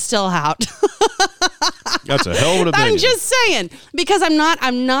jury is still out. That's a hell of an opinion. I'm just saying, because I'm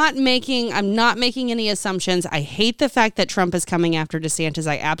not making any assumptions. I hate the fact that Trump is coming after DeSantis.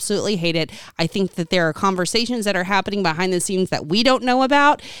 I absolutely hate it. I think that there are conversations that are happening behind the scenes that we don't know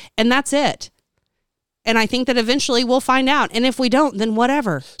about, and that's it. And I think that eventually we'll find out. And if we don't, then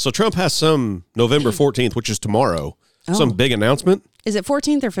whatever. So Trump has some November 14th, which is tomorrow, some big announcement. Is it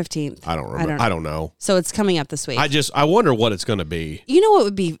 14th or 15th? I don't remember. I don't know. So it's coming up this week. I wonder what it's going to be. You know what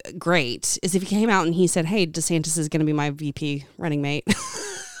would be great is if he came out and he said, hey, DeSantis is going to be my VP running mate.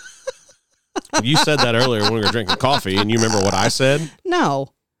 You said that earlier when we were drinking coffee, and you remember what I said?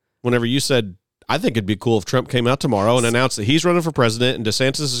 No. Whenever you said, I think it'd be cool if Trump came out tomorrow and announced that he's running for president and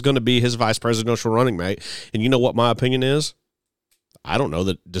DeSantis is going to be his vice presidential running mate. And you know what my opinion is? I don't know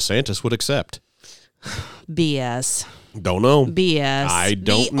that DeSantis would accept. BS. Don't know. BS. I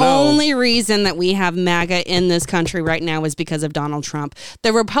don't know. The only reason that we have MAGA in this country right now is because of Donald Trump.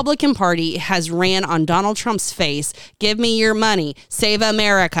 The Republican Party has ran on Donald Trump's face. Give me your money. Save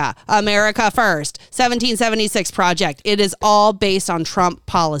America. America first. 1776 Project. It is all based on Trump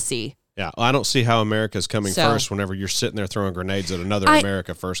policy. Yeah, I don't see how America's coming first whenever you're sitting there throwing grenades at another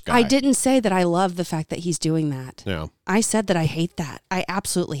America first guy. I didn't say that I love the fact that he's doing that. Yeah. I said that I hate that. I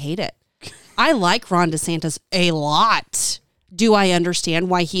absolutely hate it. I like Ron DeSantis a lot. Do I understand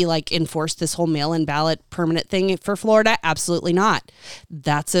why he enforced this whole mail-in ballot permanent thing for Florida? Absolutely not.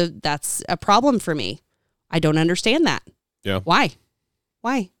 That's a problem for me. I don't understand that. Yeah. Why,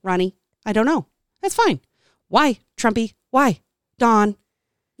 Ronnie? I don't know. That's fine. Why, Trumpy? Why, Don?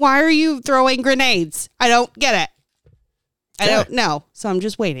 Why are you throwing grenades? I don't get it. I don't know. So I'm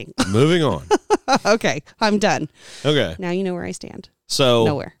just waiting. Moving on. Okay, I'm done. Okay. Now you know where I stand. So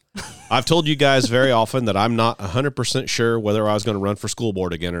nowhere. I've told you guys very often that I'm not 100% sure whether I was going to run for school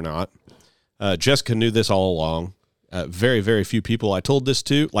board again or not. Jessica knew this all along. Very, very few people I told this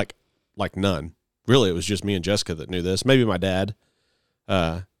to, like none. Really, it was just me and Jessica that knew this. Maybe my dad.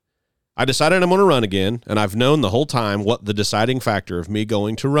 I decided I'm going to run again, and I've known the whole time what the deciding factor of me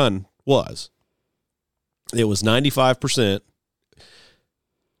going to run was. It was 95%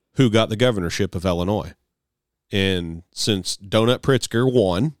 who got the governorship of Illinois. And since Donut Pritzker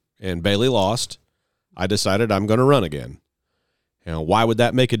won and Bailey lost, I decided I'm going to run again. Now, why would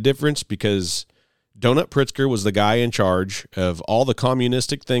that make a difference? Because Donut Pritzker was the guy in charge of all the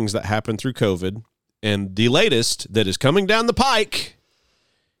communistic things that happened through COVID. And the latest that is coming down the pike,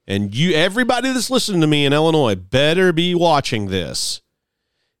 and everybody that's listening to me in Illinois better be watching this,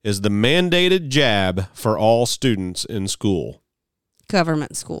 is the mandated jab for all students in school.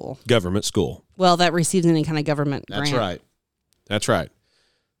 Government school. Government school. Well, that receives any kind of government grant. That's right. That's right.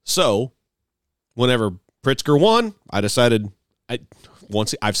 So, whenever Pritzker won, I decided,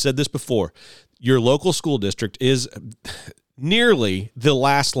 I've said this before, your local school district is nearly the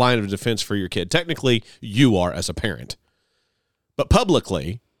last line of defense for your kid. Technically, you are as a parent. But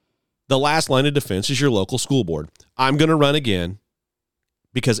publicly, the last line of defense is your local school board. I'm going to run again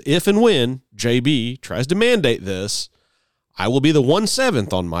because if and when JB tries to mandate this, I will be the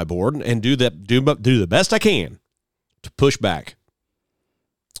 1/7 on my board and do the best I can to push back.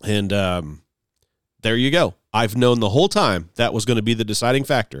 And there you go. I've known the whole time that was going to be the deciding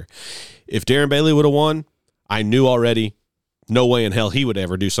factor. If Darren Bailey would have won, I knew already no way in hell he would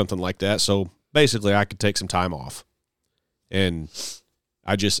ever do something like that. So basically I could take some time off. And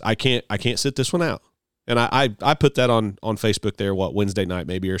I can't sit this one out. And I put that on Facebook there, Wednesday night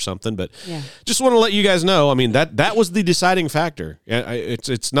maybe or something. But just want to let you guys know, I mean, that was the deciding factor.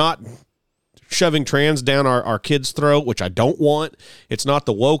 It's not shoving trans down our kids' throat, which I don't want. It's not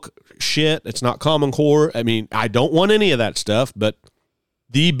the woke shit. It's not Common Core. I mean, I don't want any of that stuff, but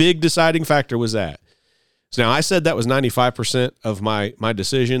the big deciding factor was that. So now I said that was 95% of my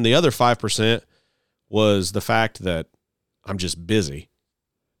decision. The other 5% was the fact that I'm just busy.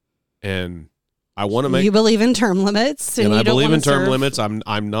 And I want to make... You believe in term limits. And I believe in term limits.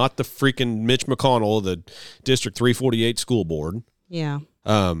 I'm not the freaking Mitch McConnell of the District 348 school board. Yeah.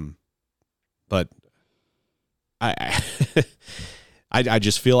 But I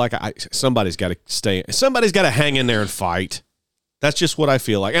just feel like somebody's got to hang in there and fight. That's just what I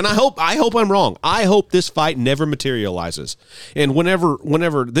feel like. And I hope I'm wrong. I hope this fight never materializes. And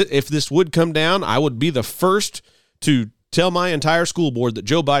if this would come down, I would be the first to tell my entire school board that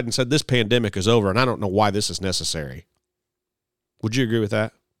Joe Biden said this pandemic is over, and I don't know why this is necessary. Would you agree with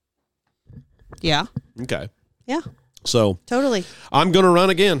that? Yeah. Okay. Yeah. So totally. I'm going to run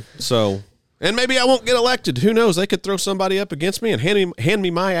again. So, and maybe I won't get elected. Who knows? They could throw somebody up against me and hand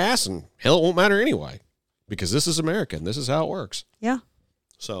me my ass, and hell, it won't matter anyway, because this is America and this is how it works. Yeah.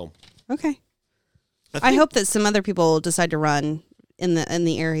 So. Okay. I hope that some other people decide to run in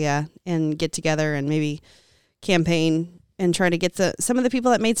the area and get together and maybe campaign and try to get some of the people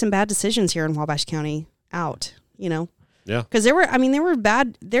that made some bad decisions here in Wabash County out, Yeah. Because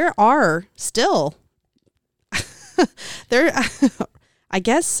there are still I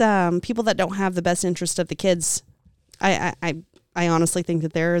guess people that don't have the best interest of the kids. I honestly think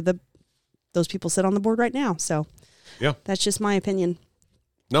that those people sit on the board right now. So yeah, that's just my opinion.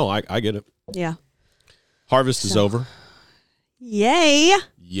 No, I get it. Yeah. Harvest is over. Yay.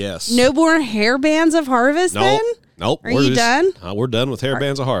 Yes. No more hair bands of harvest then? Nope. Are you done? We're done with hair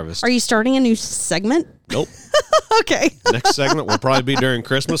bands of harvest. Are you starting a new segment? Nope. Okay. Next segment will probably be during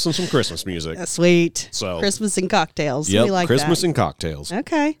Christmas and some Christmas music. That's sweet. So Christmas and cocktails. Yep, we like Christmas that. and cocktails.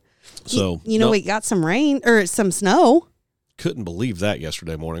 Okay. So we got some rain or some snow. Couldn't believe that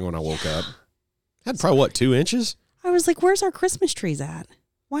yesterday morning when I woke up. Had probably, what, 2 inches? I was like, where's our Christmas trees at?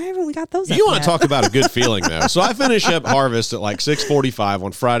 Why haven't we got those up You want yet? to talk about a good feeling, though. So I finish up harvest at like 6:45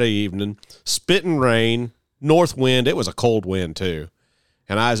 on Friday evening, spitting rain, north wind. It was a cold wind, too.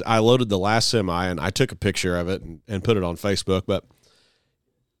 And I loaded the last semi, and I took a picture of it and put it on Facebook. But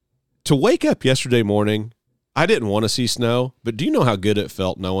to wake up yesterday morning, I didn't want to see snow, but do you know how good it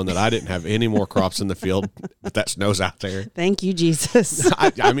felt knowing that I didn't have any more crops in the field, but that snow's out there? Thank you, Jesus.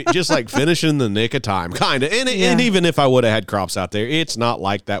 I mean, just like finishing the nick of time, kind of. And even if I would have had crops out there, it's not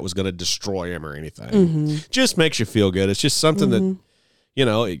like that was going to destroy them or anything. Mm-hmm. Just makes you feel good. It's just something that, you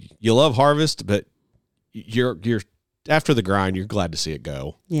know, you love harvest, but you're after the grind, you're glad to see it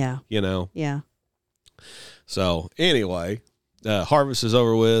go. Yeah. You know? Yeah. So anyway, harvest is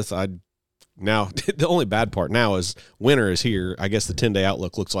over with. Now, the only bad part now is winter is here. I guess the 10-day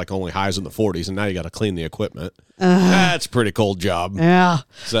outlook looks like only highs in the 40s, and now you got to clean the equipment. That's a pretty cold job. Yeah.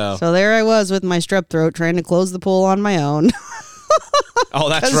 So there I was with my strep throat trying to close the pool on my own. Oh,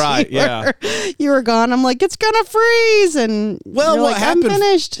 that's right. You were gone. I'm like, it's going to freeze. And well, you're what like, happened? I'm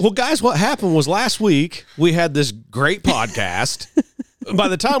finished. Well, guys, what happened was last week we had this great podcast. By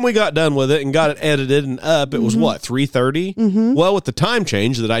the time we got done with it and got it edited and up, it was what, 3:30? Mm-hmm. Well, with the time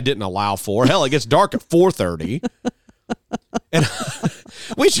change that I didn't allow for, hell, it gets dark at 4:30. And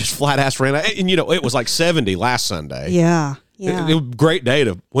we just flat ass ran out. And, you know, it was like 70 last Sunday. Yeah. Yeah. It was a great day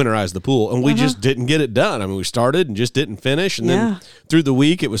to winterize the pool, and we just didn't get it done. I mean, we started and just didn't finish, and then through the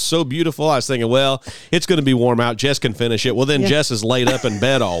week, it was so beautiful. I was thinking, well, it's going to be warm out. Jess can finish it. Well, then Jess is laid up in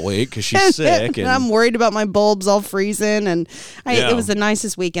bed all week because she's sick. And I'm worried about my bulbs all freezing, and it was the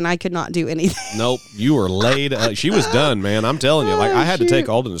nicest week, and I could not do anything. Nope, you were laid up. She was done, man. I'm telling you. Like, I had to take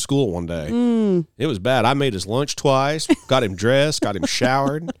Alden to school one day. It was bad. I made his lunch twice, got him dressed, got him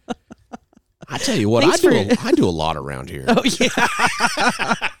showered. I tell you what, I do a lot around here. Oh,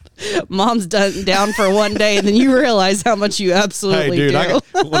 yeah. Mom's down for one day, and then you realize how much you absolutely do.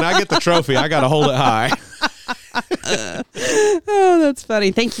 When I get the trophy, I got to hold it high. Oh, that's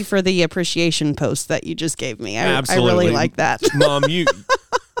funny. Thank you for the appreciation post that you just gave me. I really like that. Mom, you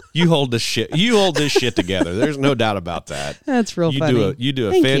hold this shit. You hold this shit together. There's no doubt about that. That's real funny. You do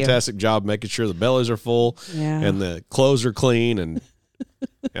a Thank fantastic job making sure the bellies are full and the clothes are clean and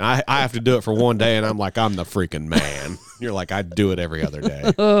I have to do it for one day, and I'm like, I'm the freaking man. You're like, I do it every other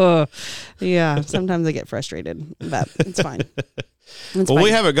day. Oh, yeah. Sometimes I get frustrated, but it's fine.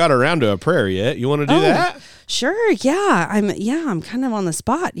 We haven't got around to a prayer yet. You want to do that? Sure. Yeah. I'm kind of on the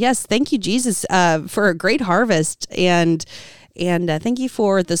spot. Yes. Thank you, Jesus, for a great harvest, and thank you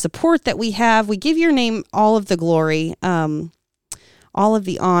for the support that we have. We give your name all of the glory, all of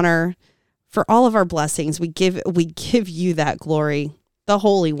the honor, for all of our blessings. We give you that glory, the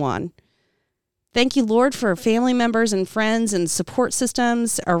Holy One. Thank you, Lord, for family members and friends and support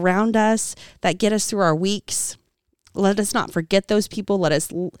systems around us that get us through our weeks. Let us not forget those people.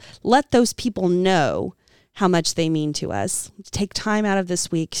 Let those people know how much they mean to us. Take time out of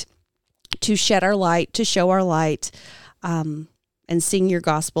this week to shed our light, to show our light, and sing your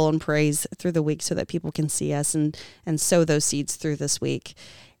gospel and praise through the week so that people can see us and sow those seeds through this week.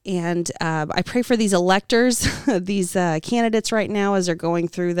 And I pray for these electors, these candidates right now as they're going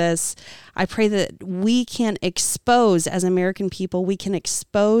through this. I pray that we can expose, as American people, we can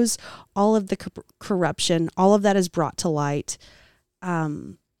expose all of the corruption, all of that is brought to light.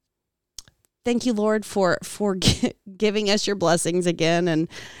 Thank you, Lord, for giving us your blessings again, and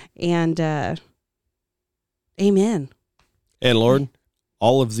amen. And Lord,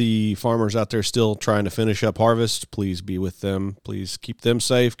 all of the farmers out there still trying to finish up harvest, please be with them. Please keep them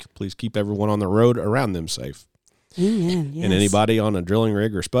safe. Please keep everyone on the road around them safe. Amen. Yes. And anybody on a drilling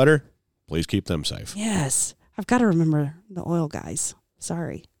rig or sputter, please keep them safe. Yes. I've got to remember the oil guys.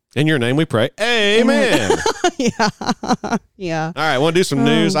 Sorry. In your name we pray. Amen. Yeah. All right, I want to do some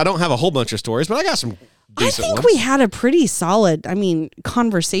news. I don't have a whole bunch of stories, but I got some decent I think we had a pretty solid,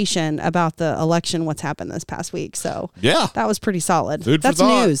 conversation about the election, what's happened this past week. So yeah, that was pretty solid. Food That's for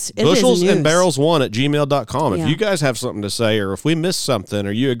thought. news. It Bushels is news. and barrels1 at gmail.com. Yeah. If you guys have something to say, or if we missed something,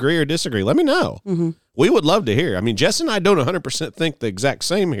 or you agree or disagree, let me know. Mm-hmm. We would love to hear. I mean, Jess and I don't 100% think the exact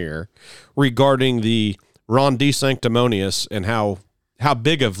same here regarding the Ron DeSanctimonious and how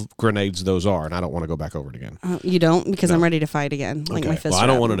big of grenades those are, and I don't want to go back over it again. You don't? Because I'm ready to fight again. Like my fist. Well, I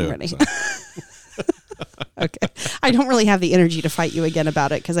don't want to do it. So. Okay. I don't really have the energy to fight you again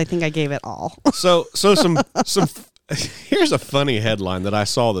about it because I think I gave it all. So some here's a funny headline that I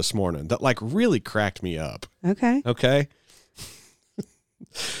saw this morning that like really cracked me up. Okay.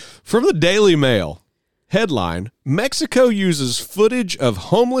 From the Daily Mail. Headline, Mexico uses footage of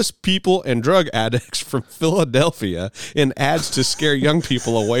homeless people and drug addicts from Philadelphia in ads to scare young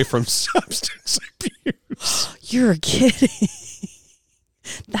people away from substance abuse. You're kidding.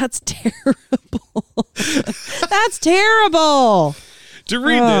 That's terrible. That's terrible. To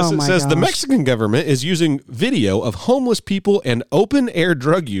read this, it says the Mexican government is using video of homeless people and open-air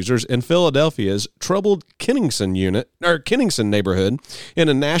drug users in Philadelphia's troubled Kennington neighborhood in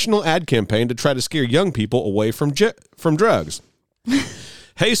a national ad campaign to try to scare young people away from drugs.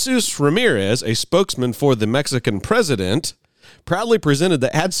 Jesus Ramirez, a spokesman for the Mexican president, proudly presented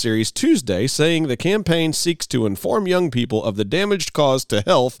the ad series Tuesday, saying the campaign seeks to inform young people of the damage caused to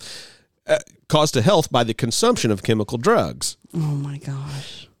health by the consumption of chemical drugs. Oh my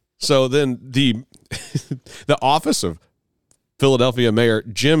gosh. So then the office of Philadelphia Mayor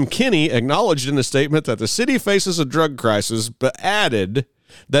Jim Kenney acknowledged in a statement that the city faces a drug crisis, but added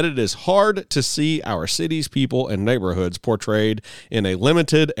that it is hard to see our city's people and neighborhoods portrayed in a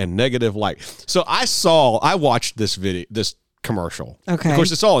limited and negative light. So I watched this commercial. Okay. Of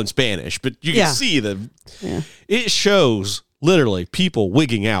course, it's all in Spanish, but you can see it shows literally people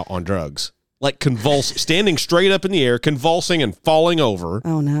wigging out on drugs, like standing straight up in the air, convulsing and falling over.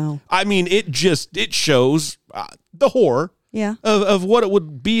 Oh no. I mean, it shows the horror of what it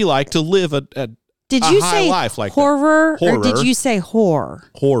would be like to live a did you high say life like horror, that. or did you say horror?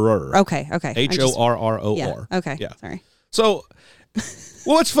 Horror. Okay. HORROR. Yeah. Okay. Yeah. Sorry. So,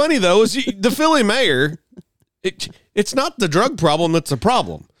 what's funny though is the Philly mayor. It's not the drug problem that's the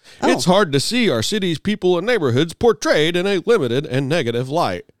problem. Oh. It's hard to see our city's people and neighborhoods portrayed in a limited and negative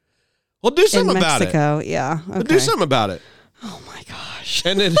light. Well, do something about it. In Mexico, yeah. Okay. Do something about it. Oh my gosh.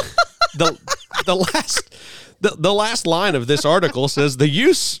 And then the last line of this article says the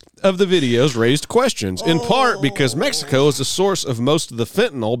use of the videos raised questions, in part because Mexico is the source of most of the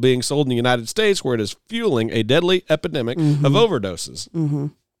fentanyl being sold in the United States, where it is fueling a deadly epidemic of overdoses. Mm-hmm.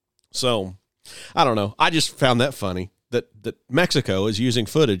 So, I don't know. I just found that funny that Mexico is using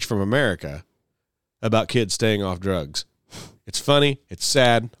footage from America about kids staying off drugs. It's funny. It's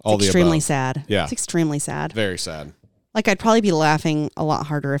sad. It's extremely sad. Yeah. It's extremely sad. Very sad. Like, I'd probably be laughing a lot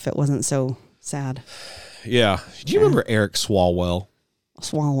harder if it wasn't so sad. Yeah. Do you remember Eric Swalwell?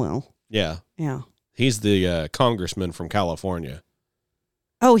 Swalwell. Yeah. Yeah. He's the congressman from California.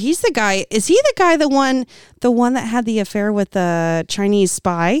 Oh, he's the guy. Is he the guy, the one that had the affair with the Chinese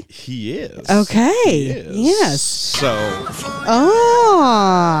spy? He is. Okay. He is. Yes. So.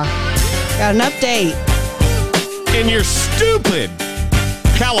 Oh, got an update. In your stupid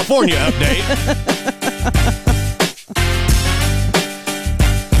California update.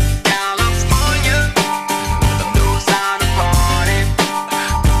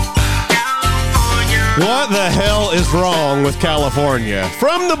 What the hell is wrong with California?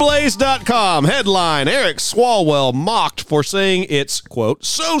 From theblaze.com, headline, Eric Swalwell mocked for saying it's, quote,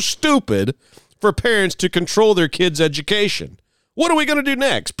 so stupid for parents to control their kids' education. What are we going to do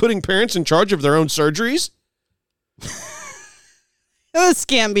next? Putting parents in charge of their own surgeries? This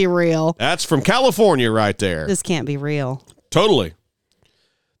can't be real. That's from California right there. This can't be real. Totally.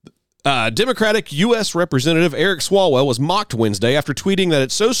 Democratic U.S. Representative Eric Swalwell was mocked Wednesday after tweeting that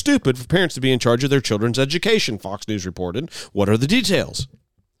it's so stupid for parents to be in charge of their children's education, Fox News reported. What are the details?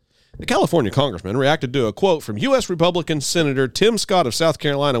 The California congressman reacted to a quote from U.S. Republican Senator Tim Scott of South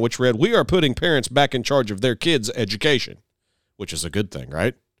Carolina, which read, "We are putting parents back in charge of their kids' education," which is a good thing,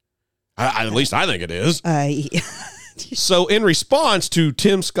 right? At least I think it is. So in response to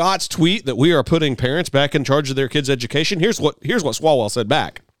Tim Scott's tweet that we are putting parents back in charge of their kids' education, here's what Swalwell said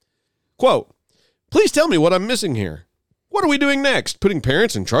back. Quote, "Please tell me what I'm missing here. What are we doing next? Putting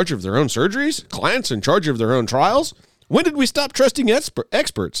parents in charge of their own surgeries? Clients in charge of their own trials? When did we stop trusting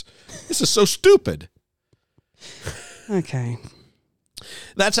experts? This is so stupid." Okay.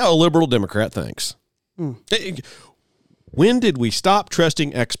 That's how a liberal Democrat thinks. When did we stop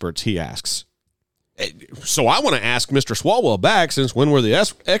trusting experts, he asks. So I want to ask Mr. Swalwell back, since when were the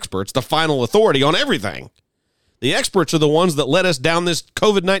experts the final authority on everything? The experts are the ones that led us down this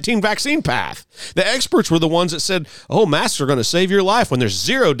COVID-19 vaccine path. The experts were the ones that said, oh, masks are going to save your life, when there's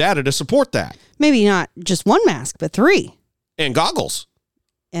zero data to support that. Maybe not just one mask, but 3. And goggles.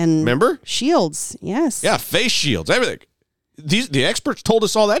 And remember? Shields, yes. Yeah, face shields, everything. The experts told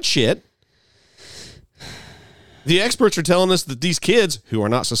us all that shit. The experts are telling us that these kids, who are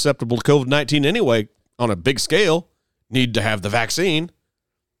not susceptible to COVID-19 anyway, on a big scale, need to have the vaccine.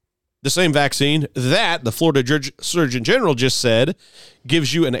 The same vaccine that the Florida Surgeon General just said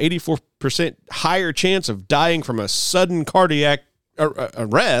gives you an 84% higher chance of dying from a sudden cardiac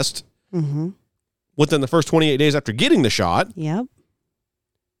arrest within the first 28 days after getting the shot. Yep.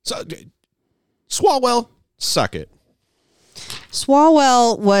 Swalwell, suck it.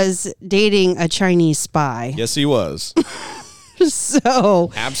 Swalwell was dating a Chinese spy. Yes, he was.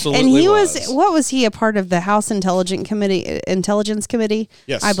 So absolutely, and he was. What was he, a part of the House Intelligence Committee?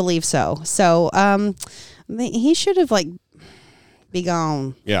 Yes, I believe so. So, he should have be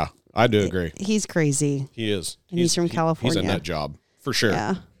gone. Yeah, I do agree. He's crazy. He is. And he's from California. He's a nut job for sure.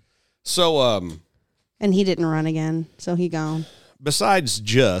 Yeah. So, and he didn't run again, so he gone. Besides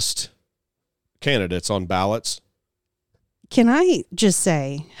just candidates on ballots, can I just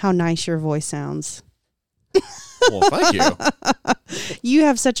say how nice your voice sounds? Well, thank you. You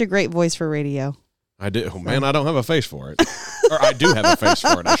have such a great voice for radio. I do. Oh, man, I don't have a face for it. Or I do have a face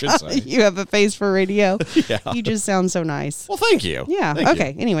for it, I should say. You have a face for radio? Yeah. You just sound so nice. Well, thank you. Yeah. Thank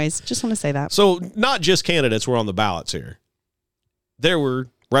okay. you. Anyways, just want to say that. So not just candidates were on the ballots here. There were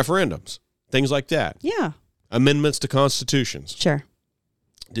referendums, things like that. Yeah. Amendments to constitutions. Sure.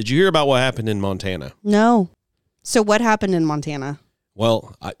 Did you hear about what happened in Montana? No. So what happened in Montana?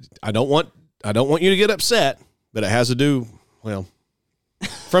 Well, I don't want you to get upset, but it has to do, well,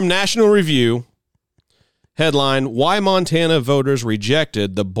 from National Review, headline, Why Montana Voters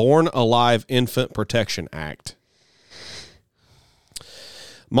Rejected the Born Alive Infant Protection Act.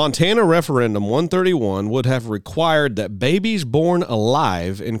 Montana Referendum 131 would have required that babies born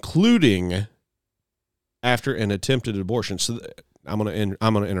alive, including after an attempted abortion. So I'm going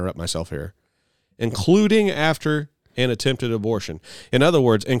to interrupt myself here. Including after an attempted abortion. In other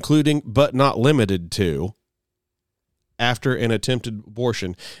words, including but not limited to after an attempted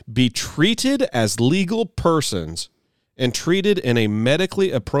abortion, be treated as legal persons and treated in a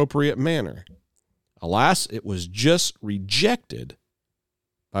medically appropriate manner. Alas, it was just rejected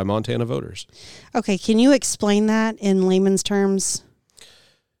by Montana voters. Okay, can you explain that in layman's terms?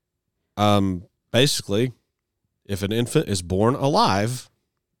 Basically, if an infant is born alive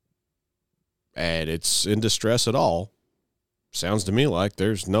and it's in distress at all, sounds to me like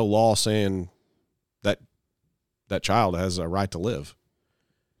there's no law saying that child has a right to live.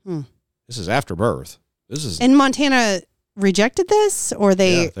 This is after birth. And Montana rejected this, or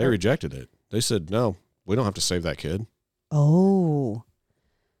they? Yeah, they rejected it. They said, no, we don't have to save that kid. Oh.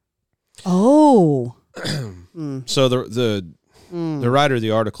 So the writer of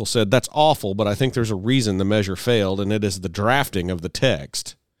the article said, that's awful, but I think there's a reason the measure failed, and it is the drafting of the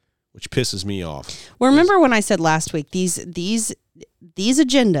text, which pisses me off. Well, remember when I said last week, these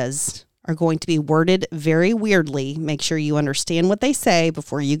agendas are going to be worded very weirdly. Make sure you understand what they say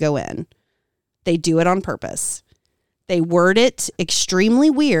before you go in. They do it on purpose. They word it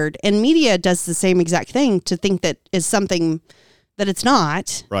extremely weird, and media does the same exact thing to think that is something that it's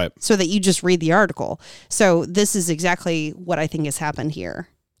not. Right. So that you just read the article. So this is exactly what I think has happened here.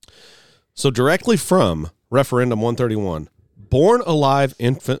 So directly from Referendum 131, born alive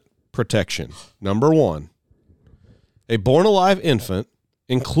infant protection. Number 1, a born alive infant,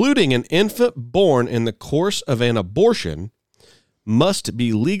 including an infant born in the course of an abortion, must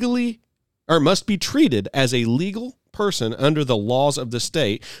be treated as a legal person under the laws of the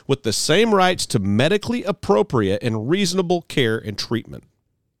state with the same rights to medically appropriate and reasonable care and treatment.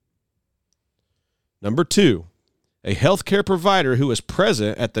 Number 2, a healthcare provider who is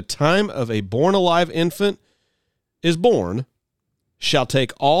present at the time of a born alive infant is born shall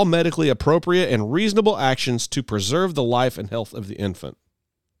take all medically appropriate and reasonable actions to preserve the life and health of the infant.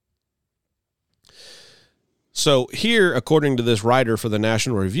 So here, according to this writer for the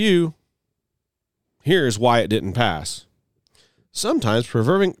National Review, here's why it didn't pass. Sometimes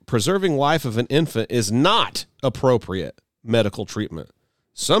preserving life of an infant is not appropriate medical treatment.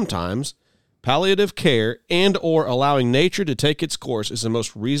 Sometimes palliative care and or allowing nature to take its course is the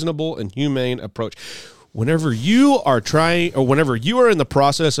most reasonable and humane approach. Whenever you are in the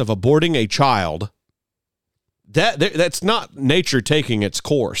process of aborting a child, that's not nature taking its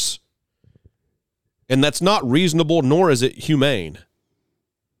course. And that's not reasonable, nor is it humane.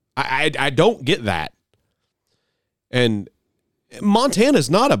 I don't get that. And Montana's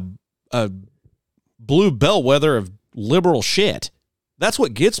not a blue bellwether of liberal shit. That's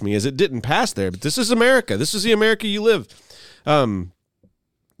what gets me, is it didn't pass there. But this is America. This is the America you live. I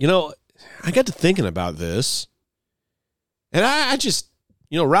got to thinking about this. And I just,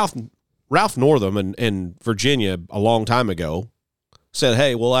 Ralph Northam in Virginia a long time ago said,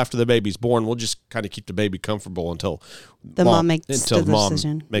 hey, well, after the baby's born, we'll just kind of keep the baby comfortable until mom makes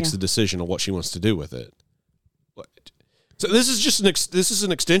the decision of what she wants to do with it. So this is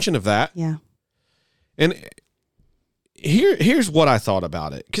an extension of that. Yeah. And here's what I thought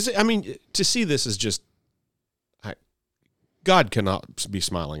about it. Because, to see this is just, God cannot be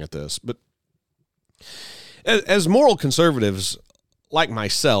smiling at this. But as moral conservatives like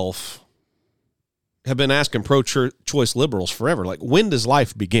myself, have been asking pro-choice liberals forever, like, when does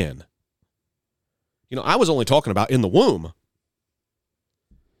life begin? I was only talking about in the womb.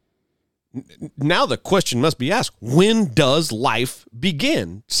 Now the question must be asked, when does life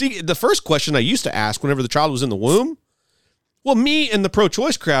begin? See, the first question I used to ask whenever the child was in the womb, well, me and the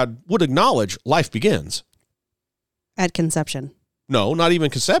pro-choice crowd would acknowledge life begins. At conception. No, not even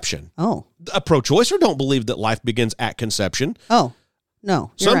conception. Oh. A pro-choicer don't believe that life begins at conception. Oh,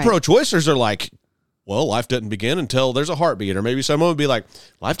 no. Some right. pro-choicers are like, well, life doesn't begin until there's a heartbeat. Or maybe someone would be like,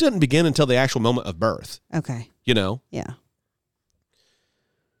 life doesn't begin until the actual moment of birth. Okay. Yeah.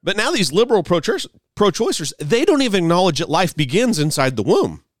 But now these liberal pro-choicers, they don't even acknowledge that life begins inside the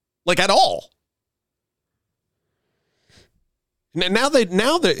womb, like at all. Now they.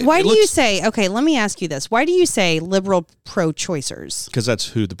 Why do you say? Okay, let me ask you this: why do you say liberal pro-choicers? Because that's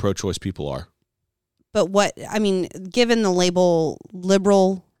who the pro-choice people are. But given the label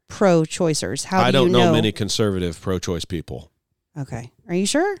liberal pro-choicers, how do you know? I don't know many conservative pro-choice people. Okay, are you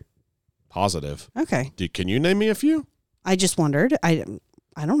sure? Positive. Okay. Can you name me a few? I just wondered. I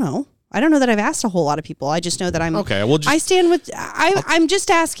don't know. I don't know that I've asked a whole lot of people. I just know that I'm okay. Well, I stand with. I'm just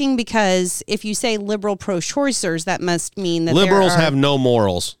asking because if you say liberal pro-choicers, that must mean that liberals have no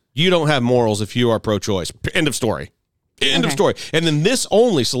morals. You don't have morals if you are pro-choice. End of story. End of story. And then this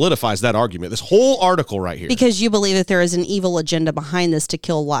only solidifies that argument. This whole article right here. Because you believe that there is an evil agenda behind this to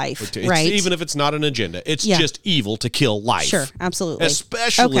kill life, right? Even if it's not an agenda, it's just evil to kill life. Sure, absolutely.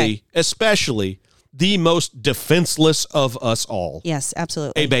 Especially the most defenseless of us all. Yes,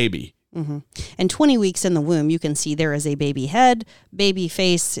 absolutely. A baby. Mm-hmm. And 20 weeks in the womb, you can see there is a baby head, baby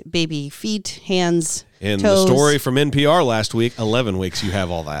face, baby feet, hands, in toes. The story from NPR last week, 11 weeks, you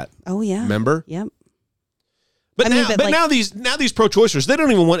have all that. Oh, yeah. Remember? Yep. But now these pro-choicers, they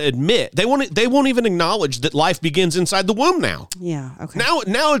don't even want to admit. They won't even acknowledge that life begins inside the womb now. Yeah, okay.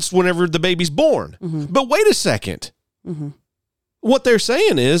 Now it's whenever the baby's born. Mm-hmm. But wait a second. Mm-hmm. What they're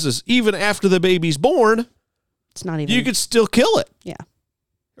saying is even after the baby's born, it's not even. You could still kill it. Yeah.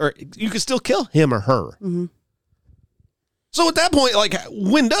 Or you could still kill him or her. Mm-hmm. So at that point, like,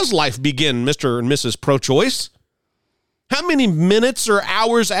 when does life begin, Mr. and Mrs. Pro-Choice? How many minutes or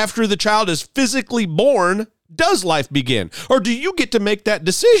hours after the child is physically born does life begin? Or do you get to make that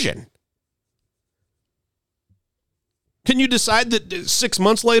decision? Can you decide that 6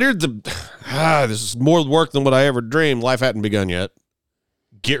 months later, this is more work than what I ever dreamed, life hadn't begun yet?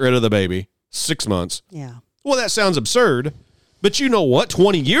 Get rid of the baby. 6 months. Yeah. Well, that sounds absurd. But you know what?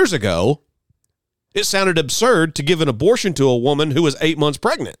 20 years ago, it sounded absurd to give an abortion to a woman who was 8 months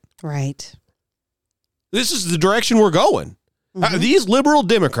pregnant. Right. This is the direction we're going. Mm-hmm. These liberal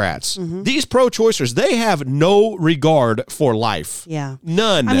Democrats, these pro-choicers, they have no regard for life. Yeah.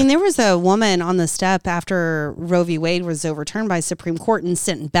 None. I mean, there was a woman on the step after Roe v. Wade was overturned by Supreme Court and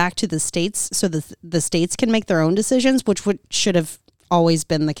sent back to the states so the states can make their own decisions, which should have always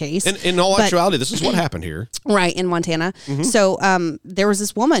been the case. In all actuality, this is what happened here. Right, in Montana. Mm-hmm. So there was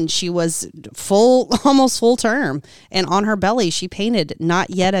this woman, she was almost full term, and on her belly she painted, "Not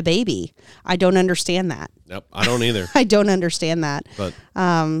yet a baby." I don't understand that. Nope, I don't either. I don't understand that.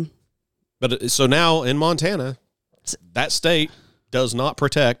 But so now in Montana, that state does not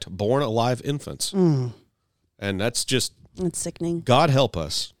protect born alive infants. And that's just... It's sickening. God help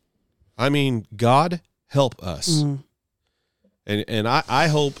us. I mean, God help us. And I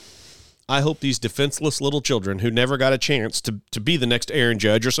hope these defenseless little children who never got a chance to be the next Aaron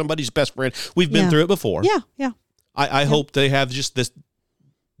Judge or somebody's best friend, we've been through it before. Yeah. I hope they have just this,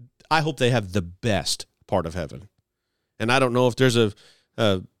 I hope they have the best part of heaven. And I don't know if there's a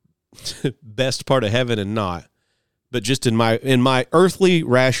best part of heaven and not, but just in my earthly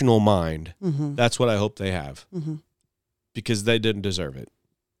rational mind, that's what I hope they have. Because they didn't deserve it.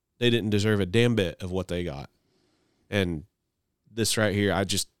 They didn't deserve a damn bit of what they got. And this right here,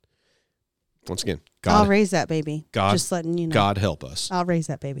 once again, God, I'll raise that baby. God, just letting you know. God help us. I'll raise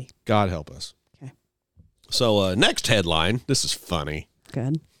that baby. God help us. Okay. So next headline, this is funny.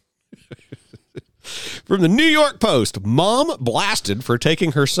 Good. From the New York Post, mom blasted for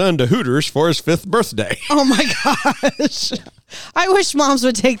taking her son to Hooters for his 5th birthday. Oh my gosh. I wish moms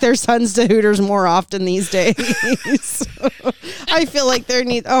would take their sons to Hooters more often these days. I feel like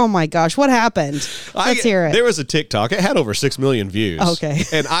oh my gosh, what happened? Let's hear it. There was a TikTok. It had over 6 million views. Okay.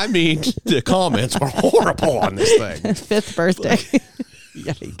 And I mean, the comments were horrible on this thing. 5th birthday.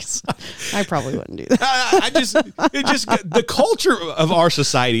 Yikes. I probably wouldn't do that. The culture of our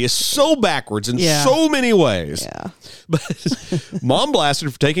society is so backwards in so many ways. Yeah. But mom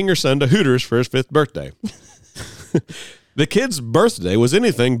blasted for taking her son to Hooters for his 5th birthday. The kid's birthday was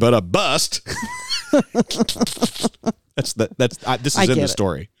anything but a bust. This is in the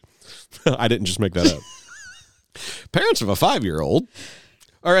story. I didn't just make that up. Parents of a 5-year-old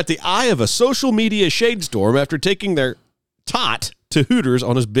are at the eye of a social media shade storm after taking their tot to Hooters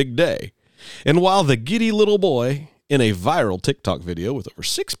on his big day. And while the giddy little boy in a viral TikTok video with over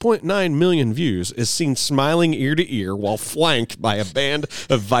 6.9 million views is seen smiling ear to ear while flanked by a band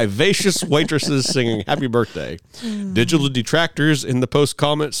of vivacious waitresses singing happy birthday, digital detractors in the post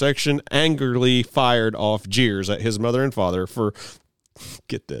comment section angrily fired off jeers at his mother and father for,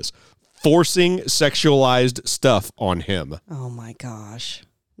 get this, forcing sexualized stuff on him. Oh my gosh.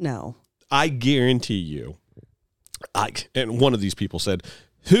 No. I guarantee you. And one of these people said,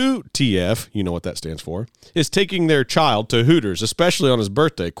 who TF, you know what that stands for, is taking their child to Hooters, especially on his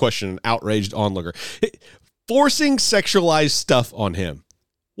birthday, questioned an outraged onlooker. Forcing sexualized stuff on him.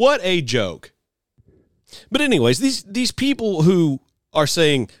 What a joke. But anyways, these people who are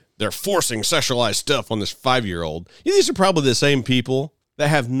saying they're forcing sexualized stuff on this 5-year-old, these are probably the same people that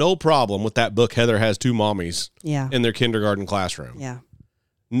have no problem with that book, Heather Has Two Mommies, in their kindergarten classroom. Yeah.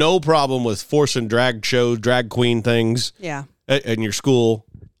 No problem with forcing drag shows, drag queen things in your school.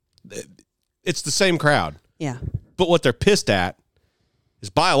 It's the same crowd. Yeah. But what they're pissed at is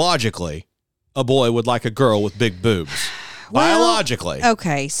biologically, a boy would like a girl with big boobs. Biologically.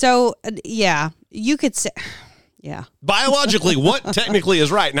 Okay. So, you could say, biologically, what technically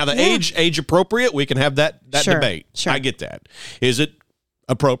is right? Now, the age appropriate, we can have that debate. Sure. I get that. Is it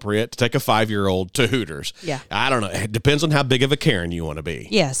appropriate to take a 5-year-old to Hooters? Yeah. I don't know. It depends on how big of a Karen you want to be.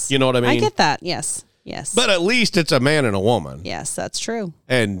 Yes. You know what I mean? I get that. Yes. Yes. But at least it's a man and a woman. Yes, that's true.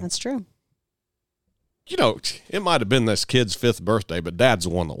 And that's true. You know, it might have been this kid's 5th birthday, but dad's the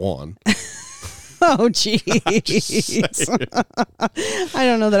one that won. Oh, jeez. I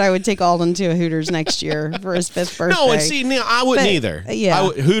don't know that I would take Alden to a Hooters next year for his 5th birthday. No, and see, I wouldn't either. Yeah.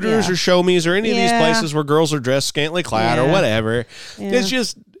 Hooters or Show Me's or any of these places where girls are dressed scantily clad or whatever. Yeah. It's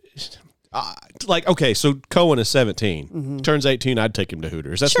just... like, okay, so Cohen is 17. Turns 18, I'd take him to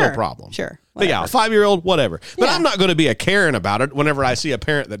Hooters. That's no problem. Sure. But yeah, a 5-year-old, whatever. But I'm not going to be a Karen about it whenever I see a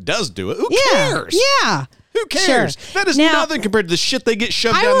parent that does do it. Who cares? Yeah. Who cares? Sure. That is nothing compared to the shit they get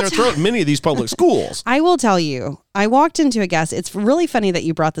shoved down their throat in many of these public schools. I will tell you, I walked into a gas. It's really funny that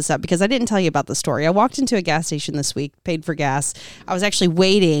you brought this up because I didn't tell you about the story. I walked into a gas station this week, paid for gas. I was actually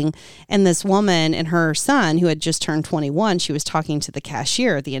waiting, and this woman and her son, who had just turned 21, she was talking to the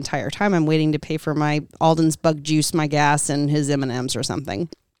cashier the entire time. I'm waiting to pay for my Alden's bug juice, my gas, and his M&Ms or something.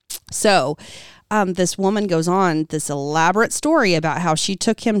 So this woman goes on this elaborate story about how she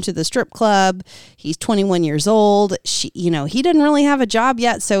took him to the strip club. He's 21 years old. He didn't really have a job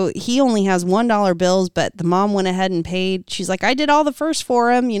yet, so he only has $1 bills, but the mom went ahead and paid. She's like, I did all the first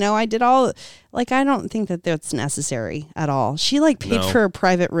for him. I did all... Like, I don't think that that's necessary at all. She, paid for a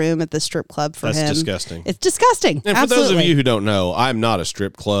private room at the strip club for him. That's disgusting. It's disgusting. And for those of you who don't know, I'm not a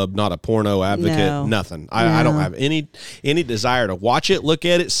strip club, not a porno advocate, nothing. I don't have any desire to watch it, look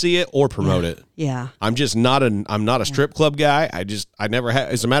at it, see it, or promote it. Yeah. I'm just not a strip club guy. I never have.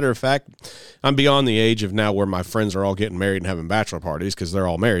 As a matter of fact, I'm beyond the age of now where my friends are all getting married and having bachelor parties because they're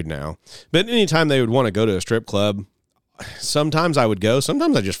all married now. But anytime they would want to go to a strip club, sometimes I would go.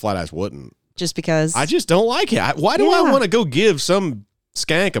 Sometimes I just flat out wouldn't. Just because? I just don't like it. Why do I want to go give some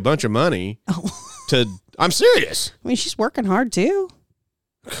skank a bunch of money to... I'm serious. I mean, she's working hard, too.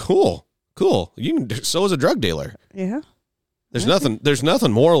 Cool. So is a drug dealer. Yeah. There's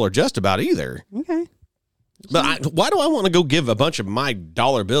nothing moral or just about either. Okay. But why do I want to go give a bunch of my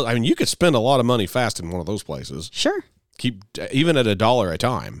dollar bills? I mean, you could spend a lot of money fast in one of those places. Sure. Keep even at $1 a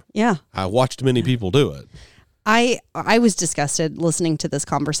time. Yeah. I watched many people do it. I was disgusted listening to this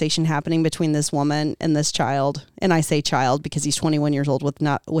conversation happening between this woman and this child. And I say child because he's 21 years old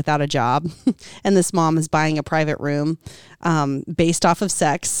without a job. And this mom is buying a private room based off of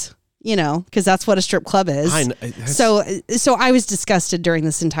sex, because that's what a strip club is. So I was disgusted during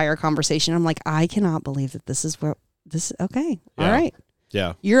this entire conversation. I'm like, I cannot believe that this is okay. Yeah. All right.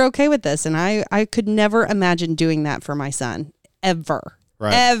 Yeah. You're okay with this. And I could never imagine doing that for my son. Ever.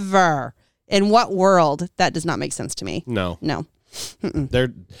 Right. Ever. In what world? That does not make sense to me. No. Mm-mm.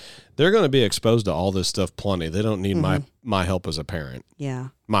 They're going to be exposed to all this stuff plenty. They don't need my help as a parent. Yeah.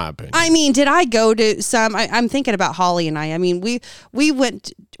 My opinion. I mean, did I go to some? I'm thinking about Holly and I. I mean, we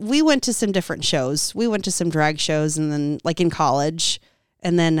went to some different shows. We went to some drag shows, and then in college,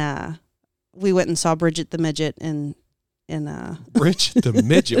 and then we went and saw Bridget the Midget in Bridget the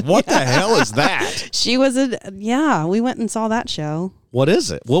Midget. What the hell is that? She was we went and saw that show. What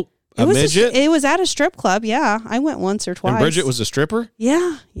is it? Well. Midget? It was at a strip club. Yeah, I went once or twice. And Bridget was a stripper?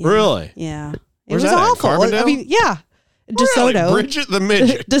 Yeah. Really? Yeah. Where's it was that awful. at? Carbondale? I mean, yeah. DeSoto. Bridget the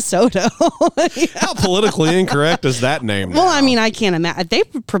Midget. DeSoto. How politically incorrect is that name now? Well, I mean, I can't imagine. They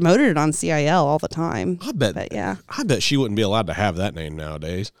promoted it on CIL all the time. I bet. But yeah. I bet she wouldn't be allowed to have that name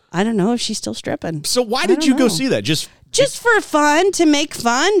nowadays. I don't know if she's still stripping. So why did you go see that? Just for fun, to make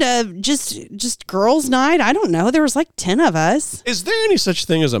fun, to just girls' night. I don't know. There was like 10 of us. Is there any such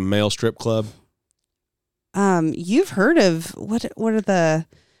thing as a male strip club? You've heard of what are the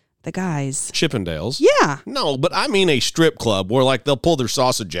guys? Chippendales. Yeah. No, but I mean a strip club where like they'll pull their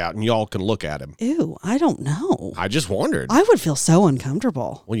sausage out and y'all can look at him. Ew, I don't know. I just wondered. I would feel so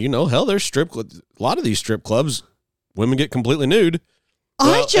uncomfortable. Well, hell, there's a lot of these strip clubs, women get completely nude.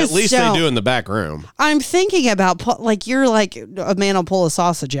 Well, at least they do in the back room. I'm thinking about, like, you're like, a man will pull a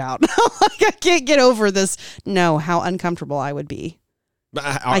sausage out. Like, I can't get over this. No, how uncomfortable I would be.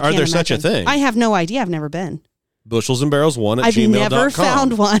 Are there such a thing? I have no idea. I've never been. Bushels and Barrels 1 at I've gmail.com. never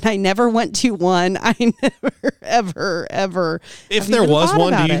found one. I never went to one. I never, ever. If there was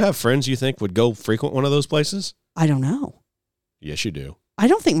one, do you have friends you think would go frequent one of those places? I don't know. Yes, you do. I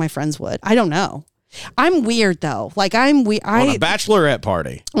don't think my friends would. I don't know. I'm weird though. Like on a bachelorette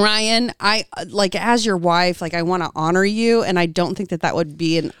party. Ryan, I like as your wife, like I want to honor you, and I don't think that would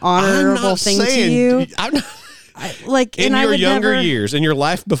be an honorable thing to you. I'm not, like in your younger years, in your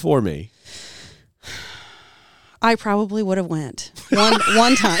life before me. I probably would have went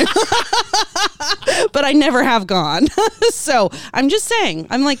one time, but I never have gone. So I'm just saying,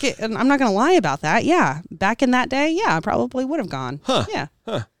 I'm not going to lie about that. Yeah. Back in that day. Yeah, I probably would have gone. Huh. Yeah.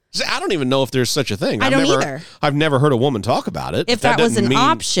 Huh. I don't even know if there's such a thing. I don't either. I've never heard a woman talk about it. If that was an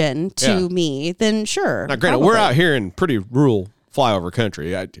option to me, then sure. Now, granted, we're out here in pretty rural flyover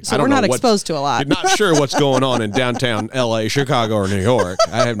country. So we're not exposed to a lot. You're not sure what's going on in downtown LA, Chicago, or New York.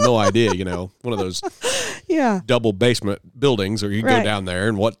 I have no idea, one of those double basement buildings, or you go down there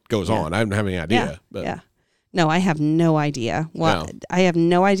and what goes on. I don't have any idea. No, I have no idea. Well, I have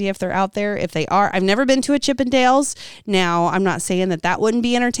no idea if they're out there. If they are, I've never been to a Chippendales. Now, I'm not saying that wouldn't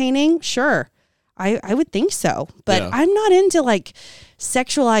be entertaining. Sure. I would think so, but I'm not into like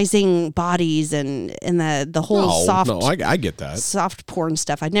sexualizing bodies and the whole soft. No, I get that. Soft porn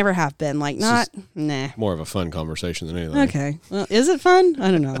stuff. I never have been like nah. More of a fun conversation than anything. Okay. Well, is it fun? I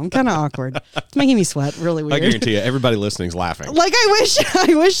don't know. I'm kind of awkward. It's making me sweat. Really weird. I guarantee you, everybody listening's laughing. Like I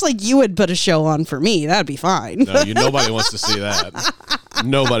wish like you would put a show on for me. That'd be fine. No, nobody wants to see that.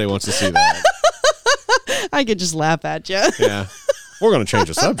 Nobody wants to see that. I could just laugh at you. Yeah. We're going to change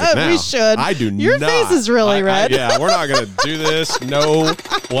the subject now. We should. I do Your not. Your face is really red. Yeah, we're not going to do this. No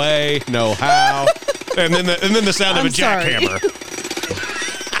way, no how. And then the sound of a jackhammer.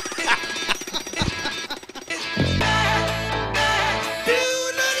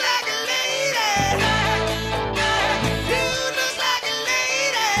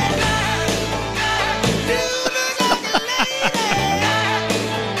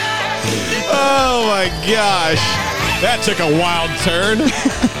 Oh my gosh. That took a wild turn.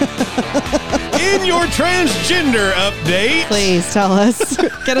 In your transgender update. Please tell us.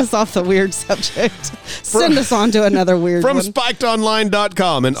 Get us off the weird subject. Send us on to another weird one. From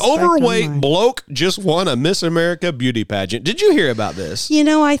spikedonline.com. An overweight bloke just won a Miss America beauty pageant. Did you hear about this?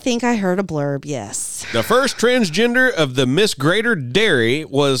 I think I heard a blurb, yes. The first transgender of the Miss Greater Dairy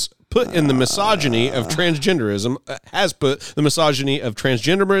was put in the misogyny of transgenderism, has put the misogyny of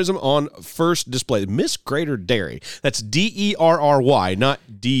transgenderism on first display. Miss Greater Dairy. That's DERRY, not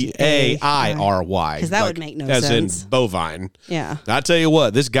DAIRY. Because that would make no sense. As in bovine. Yeah. I tell you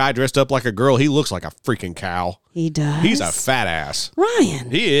what, this guy dressed up like a girl, he looks like a freaking cow. He does. He's a fat ass. Ryan.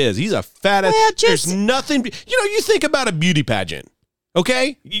 He is. He's a fat ass. There's nothing. You think about a beauty pageant.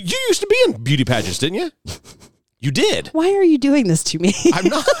 Okay? You used to be in beauty pageants, didn't you? You did. Why are you doing this to me? I'm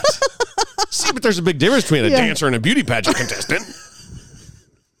not. See, but there's a big difference between a dancer and a beauty pageant contestant.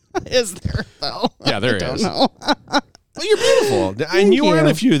 Is there, though? Yeah, there is. I don't know. Well, you're beautiful. And you were in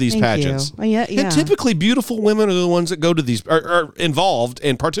a few of these pageants. Yeah. And typically beautiful women are the ones that go to these, are involved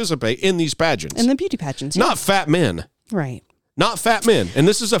and participate in these pageants. In the beauty pageants. Not fat men. Right. Not fat men. And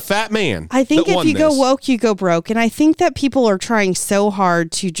this is a fat man. I think if you go woke, you go broke. And I think that people are trying so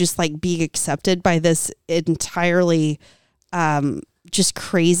hard to just like be accepted by this entirely just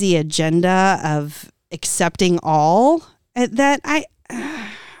crazy agenda of accepting all that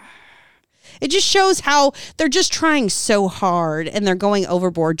it just shows how they're just trying so hard and they're going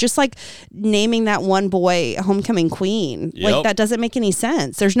overboard. Just like naming that one boy homecoming queen. Yep. Like that doesn't make any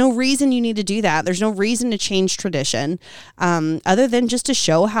sense. There's no reason you need to do that. There's no reason to change tradition other than just to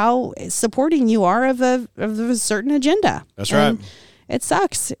show how supporting you are of a certain agenda. That's right. It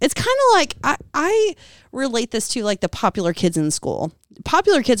sucks. It's kind of like I relate this to like the popular kids in school.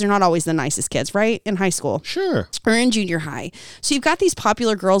 Popular kids are not always the nicest kids, right? In high school. Sure. Or in junior high. So you've got these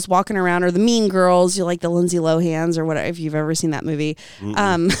popular girls walking around, or the mean girls, you like the Lindsay Lohans or whatever, if you've ever seen that movie.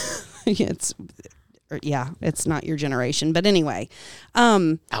 It's not your generation. But anyway.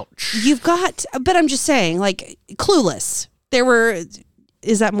 Ouch. You've got, but I'm just saying, like, Clueless.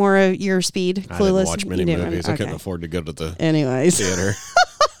 Is that more of your speed? Clueless? I didn't watch many movies. Okay. I couldn't afford to go to the theater.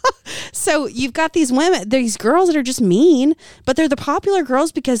 So you've got these women, these girls that are just mean, but they're the popular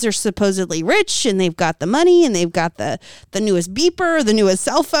girls because they're supposedly rich and they've got the money and they've got the newest beeper, the newest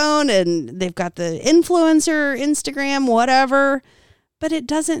cell phone, and they've got the influencer, Instagram, whatever. But that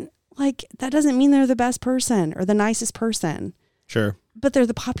doesn't mean they're the best person or the nicest person. Sure. But they're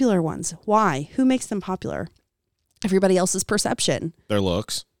the popular ones. Why? Who makes them popular? Everybody else's perception. Their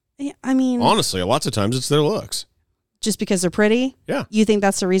looks. I mean, honestly, lots of times it's their looks. Just because they're pretty? Yeah. You think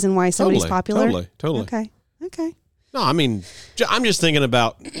that's the reason why somebody's popular? Totally. Okay. No, I mean, I'm just thinking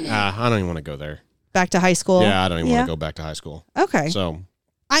about, I don't even want to go there. Back to high school? Yeah, I don't even want to go back to high school. Okay. So.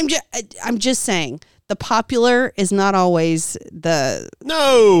 I'm just saying, the popular is not always the...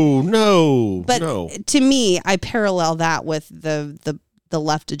 No. But to me, I parallel that with the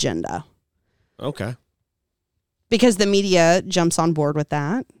left agenda. Okay. Because the media jumps on board with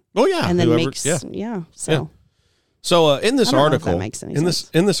that. Oh, yeah. And then So in this article, in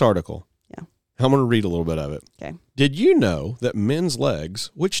this article, yeah, I'm going to read a little bit of it. Okay. Did you know that men's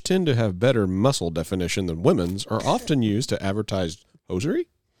legs, which tend to have better muscle definition than women's, are often used to advertise hosiery?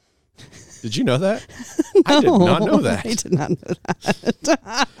 Did you know that? No, I did not know that. I did not know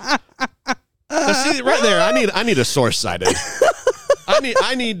that. Now, see, right there, I need a source cited.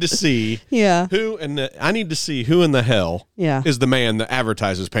 I need to see who in the hell is the man that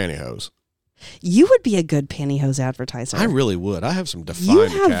advertises pantyhose. You would be a good pantyhose advertiser. I really would. I have some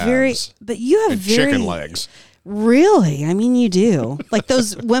defined calves. You have chicken legs. Really? I mean, you do. Like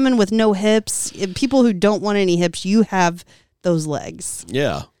those women with no hips, people who don't want any hips, you have those legs.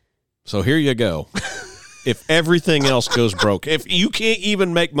 Yeah. So here you go. If everything else goes broke, if you can't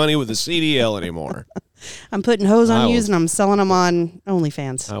even make money with a CDL anymore. I'm putting hose on you and I'm selling them on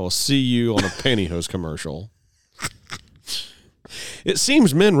OnlyFans. I will see you on a pantyhose commercial. It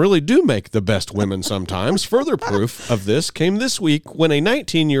seems men really do make the best women sometimes. Further proof of this came this week when a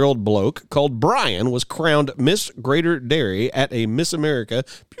 19-year-old bloke called Brian was crowned Miss Greater Dairy at a Miss America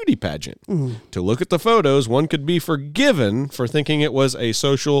beauty pageant. To look at the photos, one could be forgiven for thinking it was a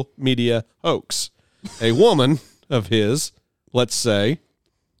social media hoax. A woman of his, let's say,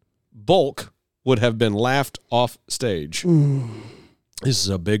 bulk, would have been laughed off stage. This is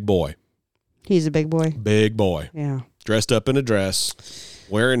a big boy. He's a big boy? Big boy. Yeah. Dressed up in a dress,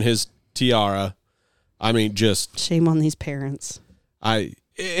 wearing his tiara. I mean, just... Shame on these parents. And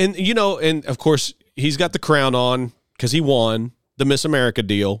of course, he's got the crown on because he won the Miss America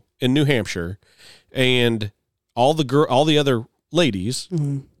deal in New Hampshire. And all the other ladies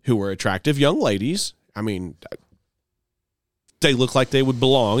who were attractive young ladies, I mean, they look like they would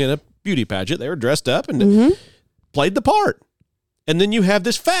belong in a beauty pageant. They were dressed up and played the part. And then you have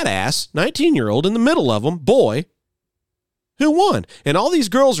this fat ass 19-year-old in the middle of them, boy, who won. And all these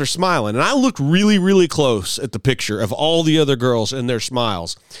girls are smiling. And I looked really, really close at the picture of all the other girls and their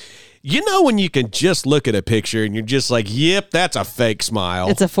smiles. You know when you can just look at a picture and you're just like, yep, that's a fake smile.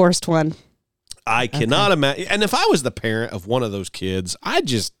 It's a forced one. I cannot imagine. And if I was the parent of one of those kids,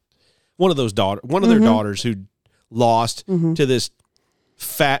 one of their daughters who lost to this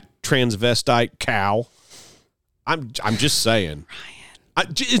fat transvestite cow. I'm just saying.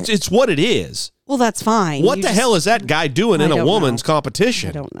 It's what it is. Well, that's fine. What the hell is that guy doing in a woman's competition?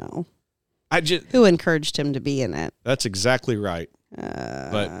 I don't know. Who encouraged him to be in it? That's exactly right.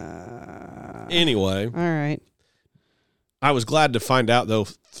 But anyway. All right. I was glad to find out, though,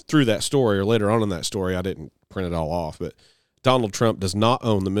 through that story or later on in that story, I didn't print it all off, but Donald Trump does not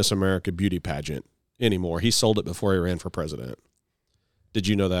own the Miss America beauty pageant anymore. He sold it before he ran for president. Did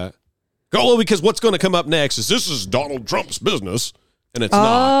you know that? Oh, because what's going to come up next is this is Donald Trump's business. And it's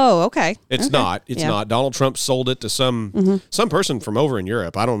not. Oh, okay. It's not. It's not. Donald Trump sold it to some person from over in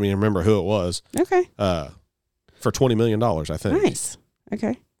Europe. I don't even remember who it was. Okay. For $20 million, I think. Nice.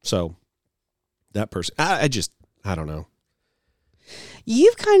 Okay. So that person, I don't know.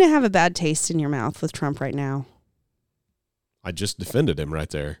 You kind of have a bad taste in your mouth with Trump right now. I just defended him right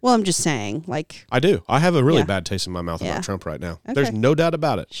there. Well, I'm just saying, like. I do. I have a really bad taste in my mouth about Trump right now. Okay. There's no doubt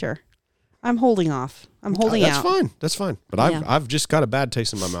about it. Sure. I'm holding off. I'm holding out. That's fine. But I've just got a bad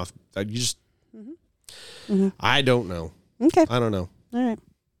taste in my mouth. I don't know. Okay. I don't know. All right.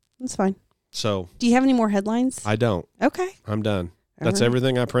 That's fine. So. Do you have any more headlines? I don't. Okay. I'm done. That's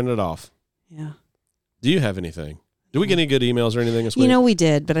everything I printed off. Yeah. Do you have anything? Do we get any good emails or anything this week? We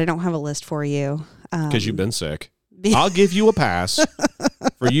did, but I don't have a list for you. Because you've been sick. I'll give you a pass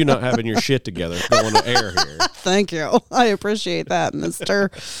for you not having your shit together going to air here. Thank you. I appreciate that, mister.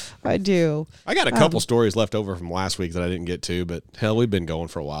 I do. I got a couple stories left over from last week that I didn't get to, but hell, we've been going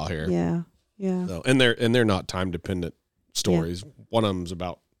for a while here. Yeah. Yeah. So, and they're not time dependent stories. Yeah. One of them's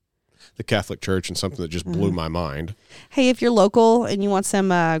about the Catholic Church and something that just blew my mind. Hey, if you're local and you want some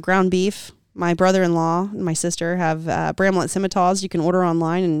ground beef, my brother-in-law and my sister have Bramlett Scimitars. You can order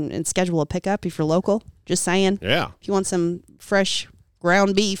online and schedule a pickup if you're local. Just saying. Yeah. If you want some fresh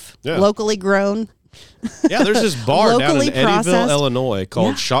ground beef, locally grown. Yeah, there's this bar down in Eddyville, processed. Illinois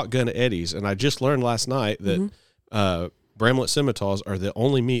called Shotgun Eddie's, and I just learned last night that Bramlett Scimitars are the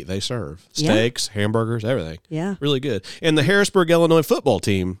only meat they serve. Steaks, hamburgers, everything. Yeah. Really good. And the Harrisburg, Illinois football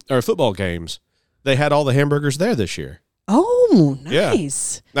football games, they had all the hamburgers there this year. Oh,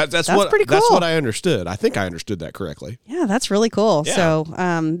 nice. Yeah. That's pretty cool. That's what I understood. I think I understood that correctly. Yeah, that's really cool. Yeah.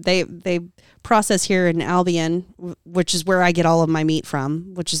 So they process here in Albion, which is where I get all of my meat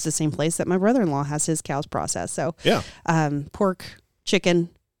from, which is the same place that my brother-in-law has his cows processed. So pork, chicken.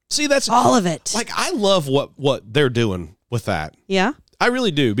 See, that's all of it. Like, I love what they're doing with that. Yeah. I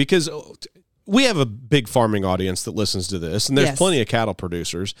really do, because we have a big farming audience that listens to this, and there's plenty of cattle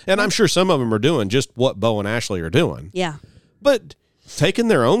producers, and I'm sure some of them are doing just what Bo and Ashley are doing. Yeah. But taking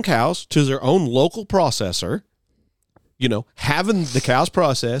their own cows to their own local processor, having the cows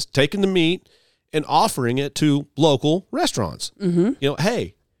processed, taking the meat, and offering it to local restaurants. Mm-hmm.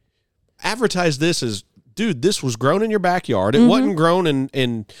 Hey, advertise this as, dude, this was grown in your backyard. It wasn't grown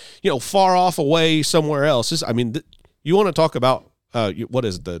in far off away somewhere else. You want to talk about what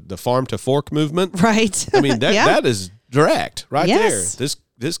is the farm to fork movement? Right. I mean, that is direct right Yes. there.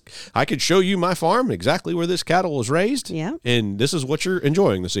 This I could show you my farm, exactly where this cattle was raised. Yeah. And this is what you're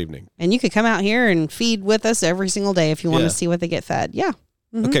enjoying this evening. And you could come out here and feed with us every single day if you want to see what they get fed. Yeah.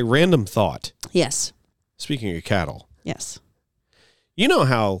 Mm-hmm. Okay, random thought. Yes. Speaking of cattle. Yes. You know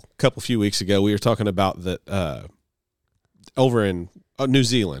how a few weeks ago we were talking about that over in New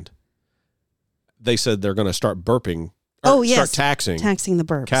Zealand, they said they're going to start burping. Start taxing the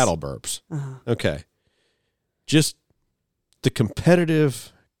burps. Cattle burps. Okay. Just the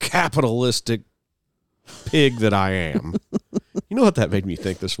competitive, capitalistic pig that I am. You know what that made me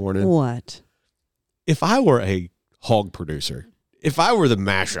think this morning? What? If I were a hog producer, if I were the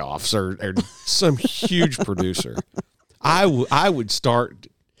mash-offs or some huge producer, I would start,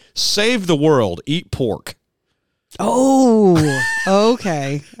 save the world, eat pork. Oh,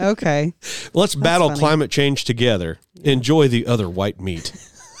 okay. Okay. Let's battle climate change together. Enjoy the other white meat.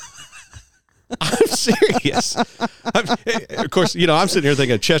 I'm serious. Of course, I'm sitting here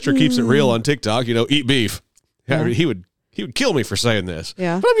thinking Chester keeps it real on TikTok, eat beef. Yeah. He would kill me for saying this.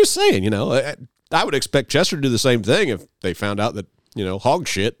 Yeah. But I'm just saying, I would expect Chester to do the same thing if they found out that, hog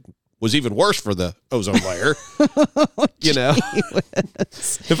shit was even worse for the ozone layer.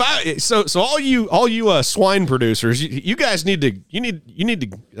 So all you swine producers, you guys need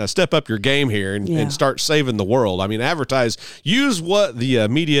to step up your game here and start saving the world. I mean, advertise, use what the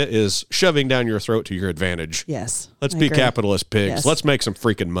media is shoving down your throat to your advantage. Yes. Let's be capitalist pigs. Yes. Let's make some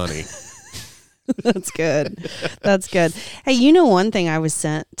freaking money. That's good. That's good. Hey, one thing I was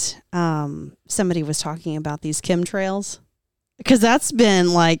sent, somebody was talking about these chemtrails. Because that's been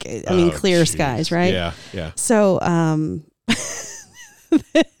clear skies, right? Yeah, yeah. So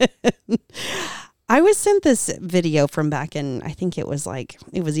I was sent this video from back in, I think it was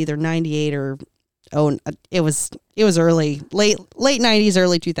either 98 or, it was late 90s,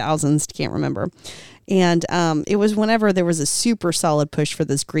 early 2000s, can't remember. And it was whenever there was a super solid push for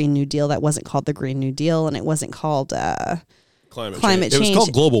this Green New Deal that wasn't called the Green New Deal, and it wasn't called climate change. It was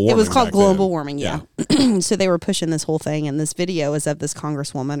called global warming. It was called global warming, yeah. So they were pushing this whole thing, and this video is of this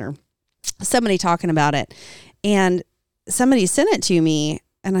congresswoman or somebody talking about it. And somebody sent it to me,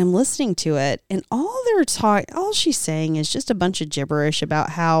 and I'm listening to it, and all she's saying is just a bunch of gibberish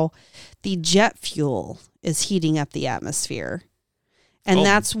about how the jet fuel is heating up the atmosphere. And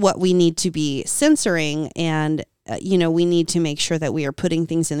that's what we need to be censoring, and we need to make sure that we are putting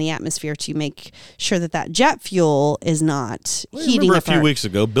things in the atmosphere to make sure that jet fuel is not heating up. A few weeks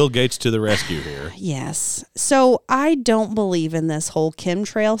ago, Bill Gates to the rescue here. Yes. So I don't believe in this whole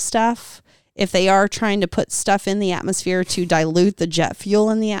chemtrail stuff. If they are trying to put stuff in the atmosphere to dilute the jet fuel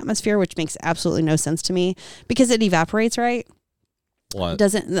in the atmosphere, which makes absolutely no sense to me because it evaporates, right? What?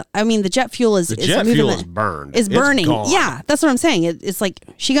 The jet fuel is burned. Is burning. It's gone. Yeah, that's what I'm saying. It's like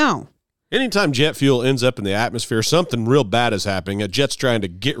she gone. Anytime jet fuel ends up in the atmosphere, something real bad is happening. A jet's trying to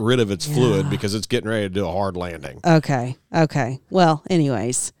get rid of its fluid because it's getting ready to do a hard landing. Okay. Well,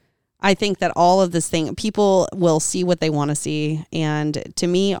 anyways, I think that all of this thing, people will see what they want to see. And to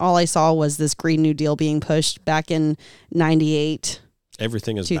me, all I saw was this Green New Deal being pushed back in 98.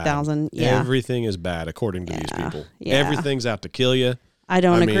 Everything is 2000, bad. yeah. Everything is bad, according to these people. Yeah. Everything's out to kill you. I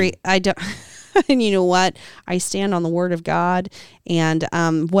don't agree. I don't. And you know what? I stand on the word of God. And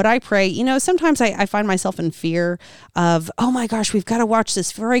what I pray, sometimes I find myself in fear of, oh my gosh, we've got to watch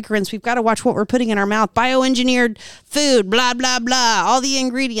this fragrance. We've got to watch what we're putting in our mouth. Bioengineered food, blah, blah, blah. All the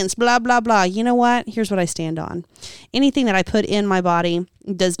ingredients, blah, blah, blah. You know what? Here's what I stand on. Anything that I put in my body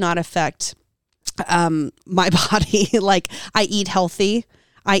does not affect my body. Like, I eat healthy,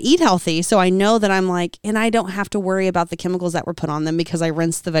 so I know that I'm like, and I don't have to worry about the chemicals that were put on them because I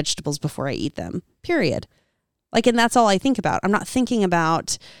rinse the vegetables before I eat them, period. Like, and that's all I think about. I'm not thinking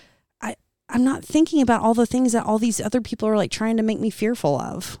about all the things that all these other people are like trying to make me fearful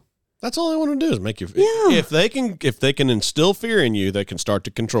of. That's all I want to do is make you. Yeah. If they can instill fear in you, they can start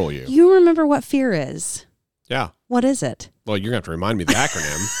to control you. You remember what fear is? Yeah. What is it? Well, you're going to have to remind me the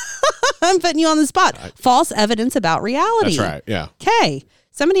acronym. I'm putting you on the spot. False evidence about reality. That's right. Yeah. Okay.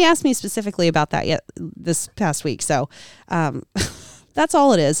 Somebody asked me specifically about that this past week. So that's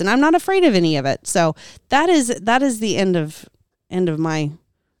all it is. And I'm not afraid of any of it. So that is the end of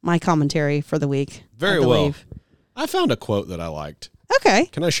my commentary for the week. Very well. I found a quote that I liked. Okay.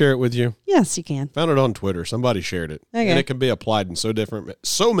 Can I share it with you? Yes, you can. Found it on Twitter. Somebody shared it. Okay. And it can be applied in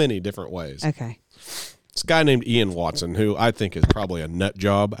so many different ways. Okay. This guy named Ian Watson, who I think is probably a nut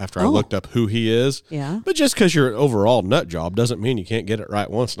job after I looked up who he is. Yeah. But just because you're an overall nut job doesn't mean you can't get it right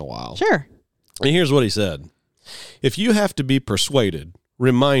once in a while. Sure. And here's what he said. If you have to be persuaded,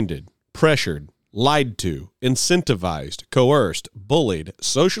 reminded, pressured, lied to, incentivized, coerced, bullied,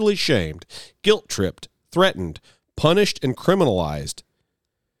 socially shamed, guilt-tripped, threatened, punished, and criminalized,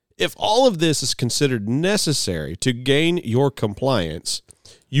 if all of this is considered necessary to gain your compliance,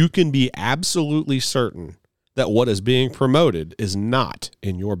 you can be absolutely certain that what is being promoted is not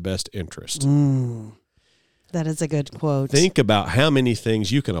in your best interest. That is a good quote. Think about how many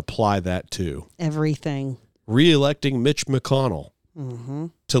things you can apply that to. Everything. Re-electing Mitch McConnell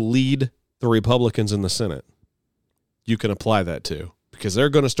to lead the Republicans in the Senate. You can apply that to, because they're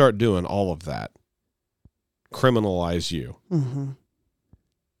going to start doing all of that. Criminalize you.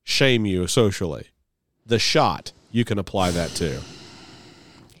 Shame you socially. The shot, you can apply that to.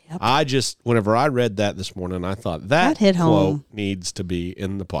 Yep. Whenever I read that this morning, I thought that hit quote home. Needs to be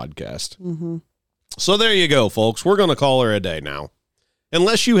in the podcast. So there you go, folks. We're going to call her a day now.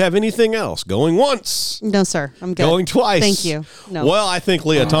 Unless you have anything else. Going once. No, sir. I'm good. Going twice. Thank you. No. Well, I think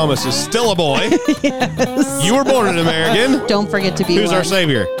Leah Thomas is still a boy. Yes. You were born an American. Don't forget to be Who's one. our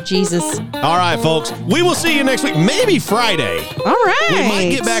savior? Jesus. All right, folks. We will see you next week. Maybe Friday. All right. We might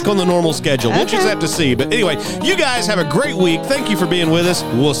get back on the normal schedule. We'll just have to see. But anyway, you guys have a great week. Thank you for being with us.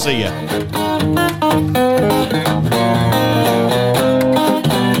 We'll see you.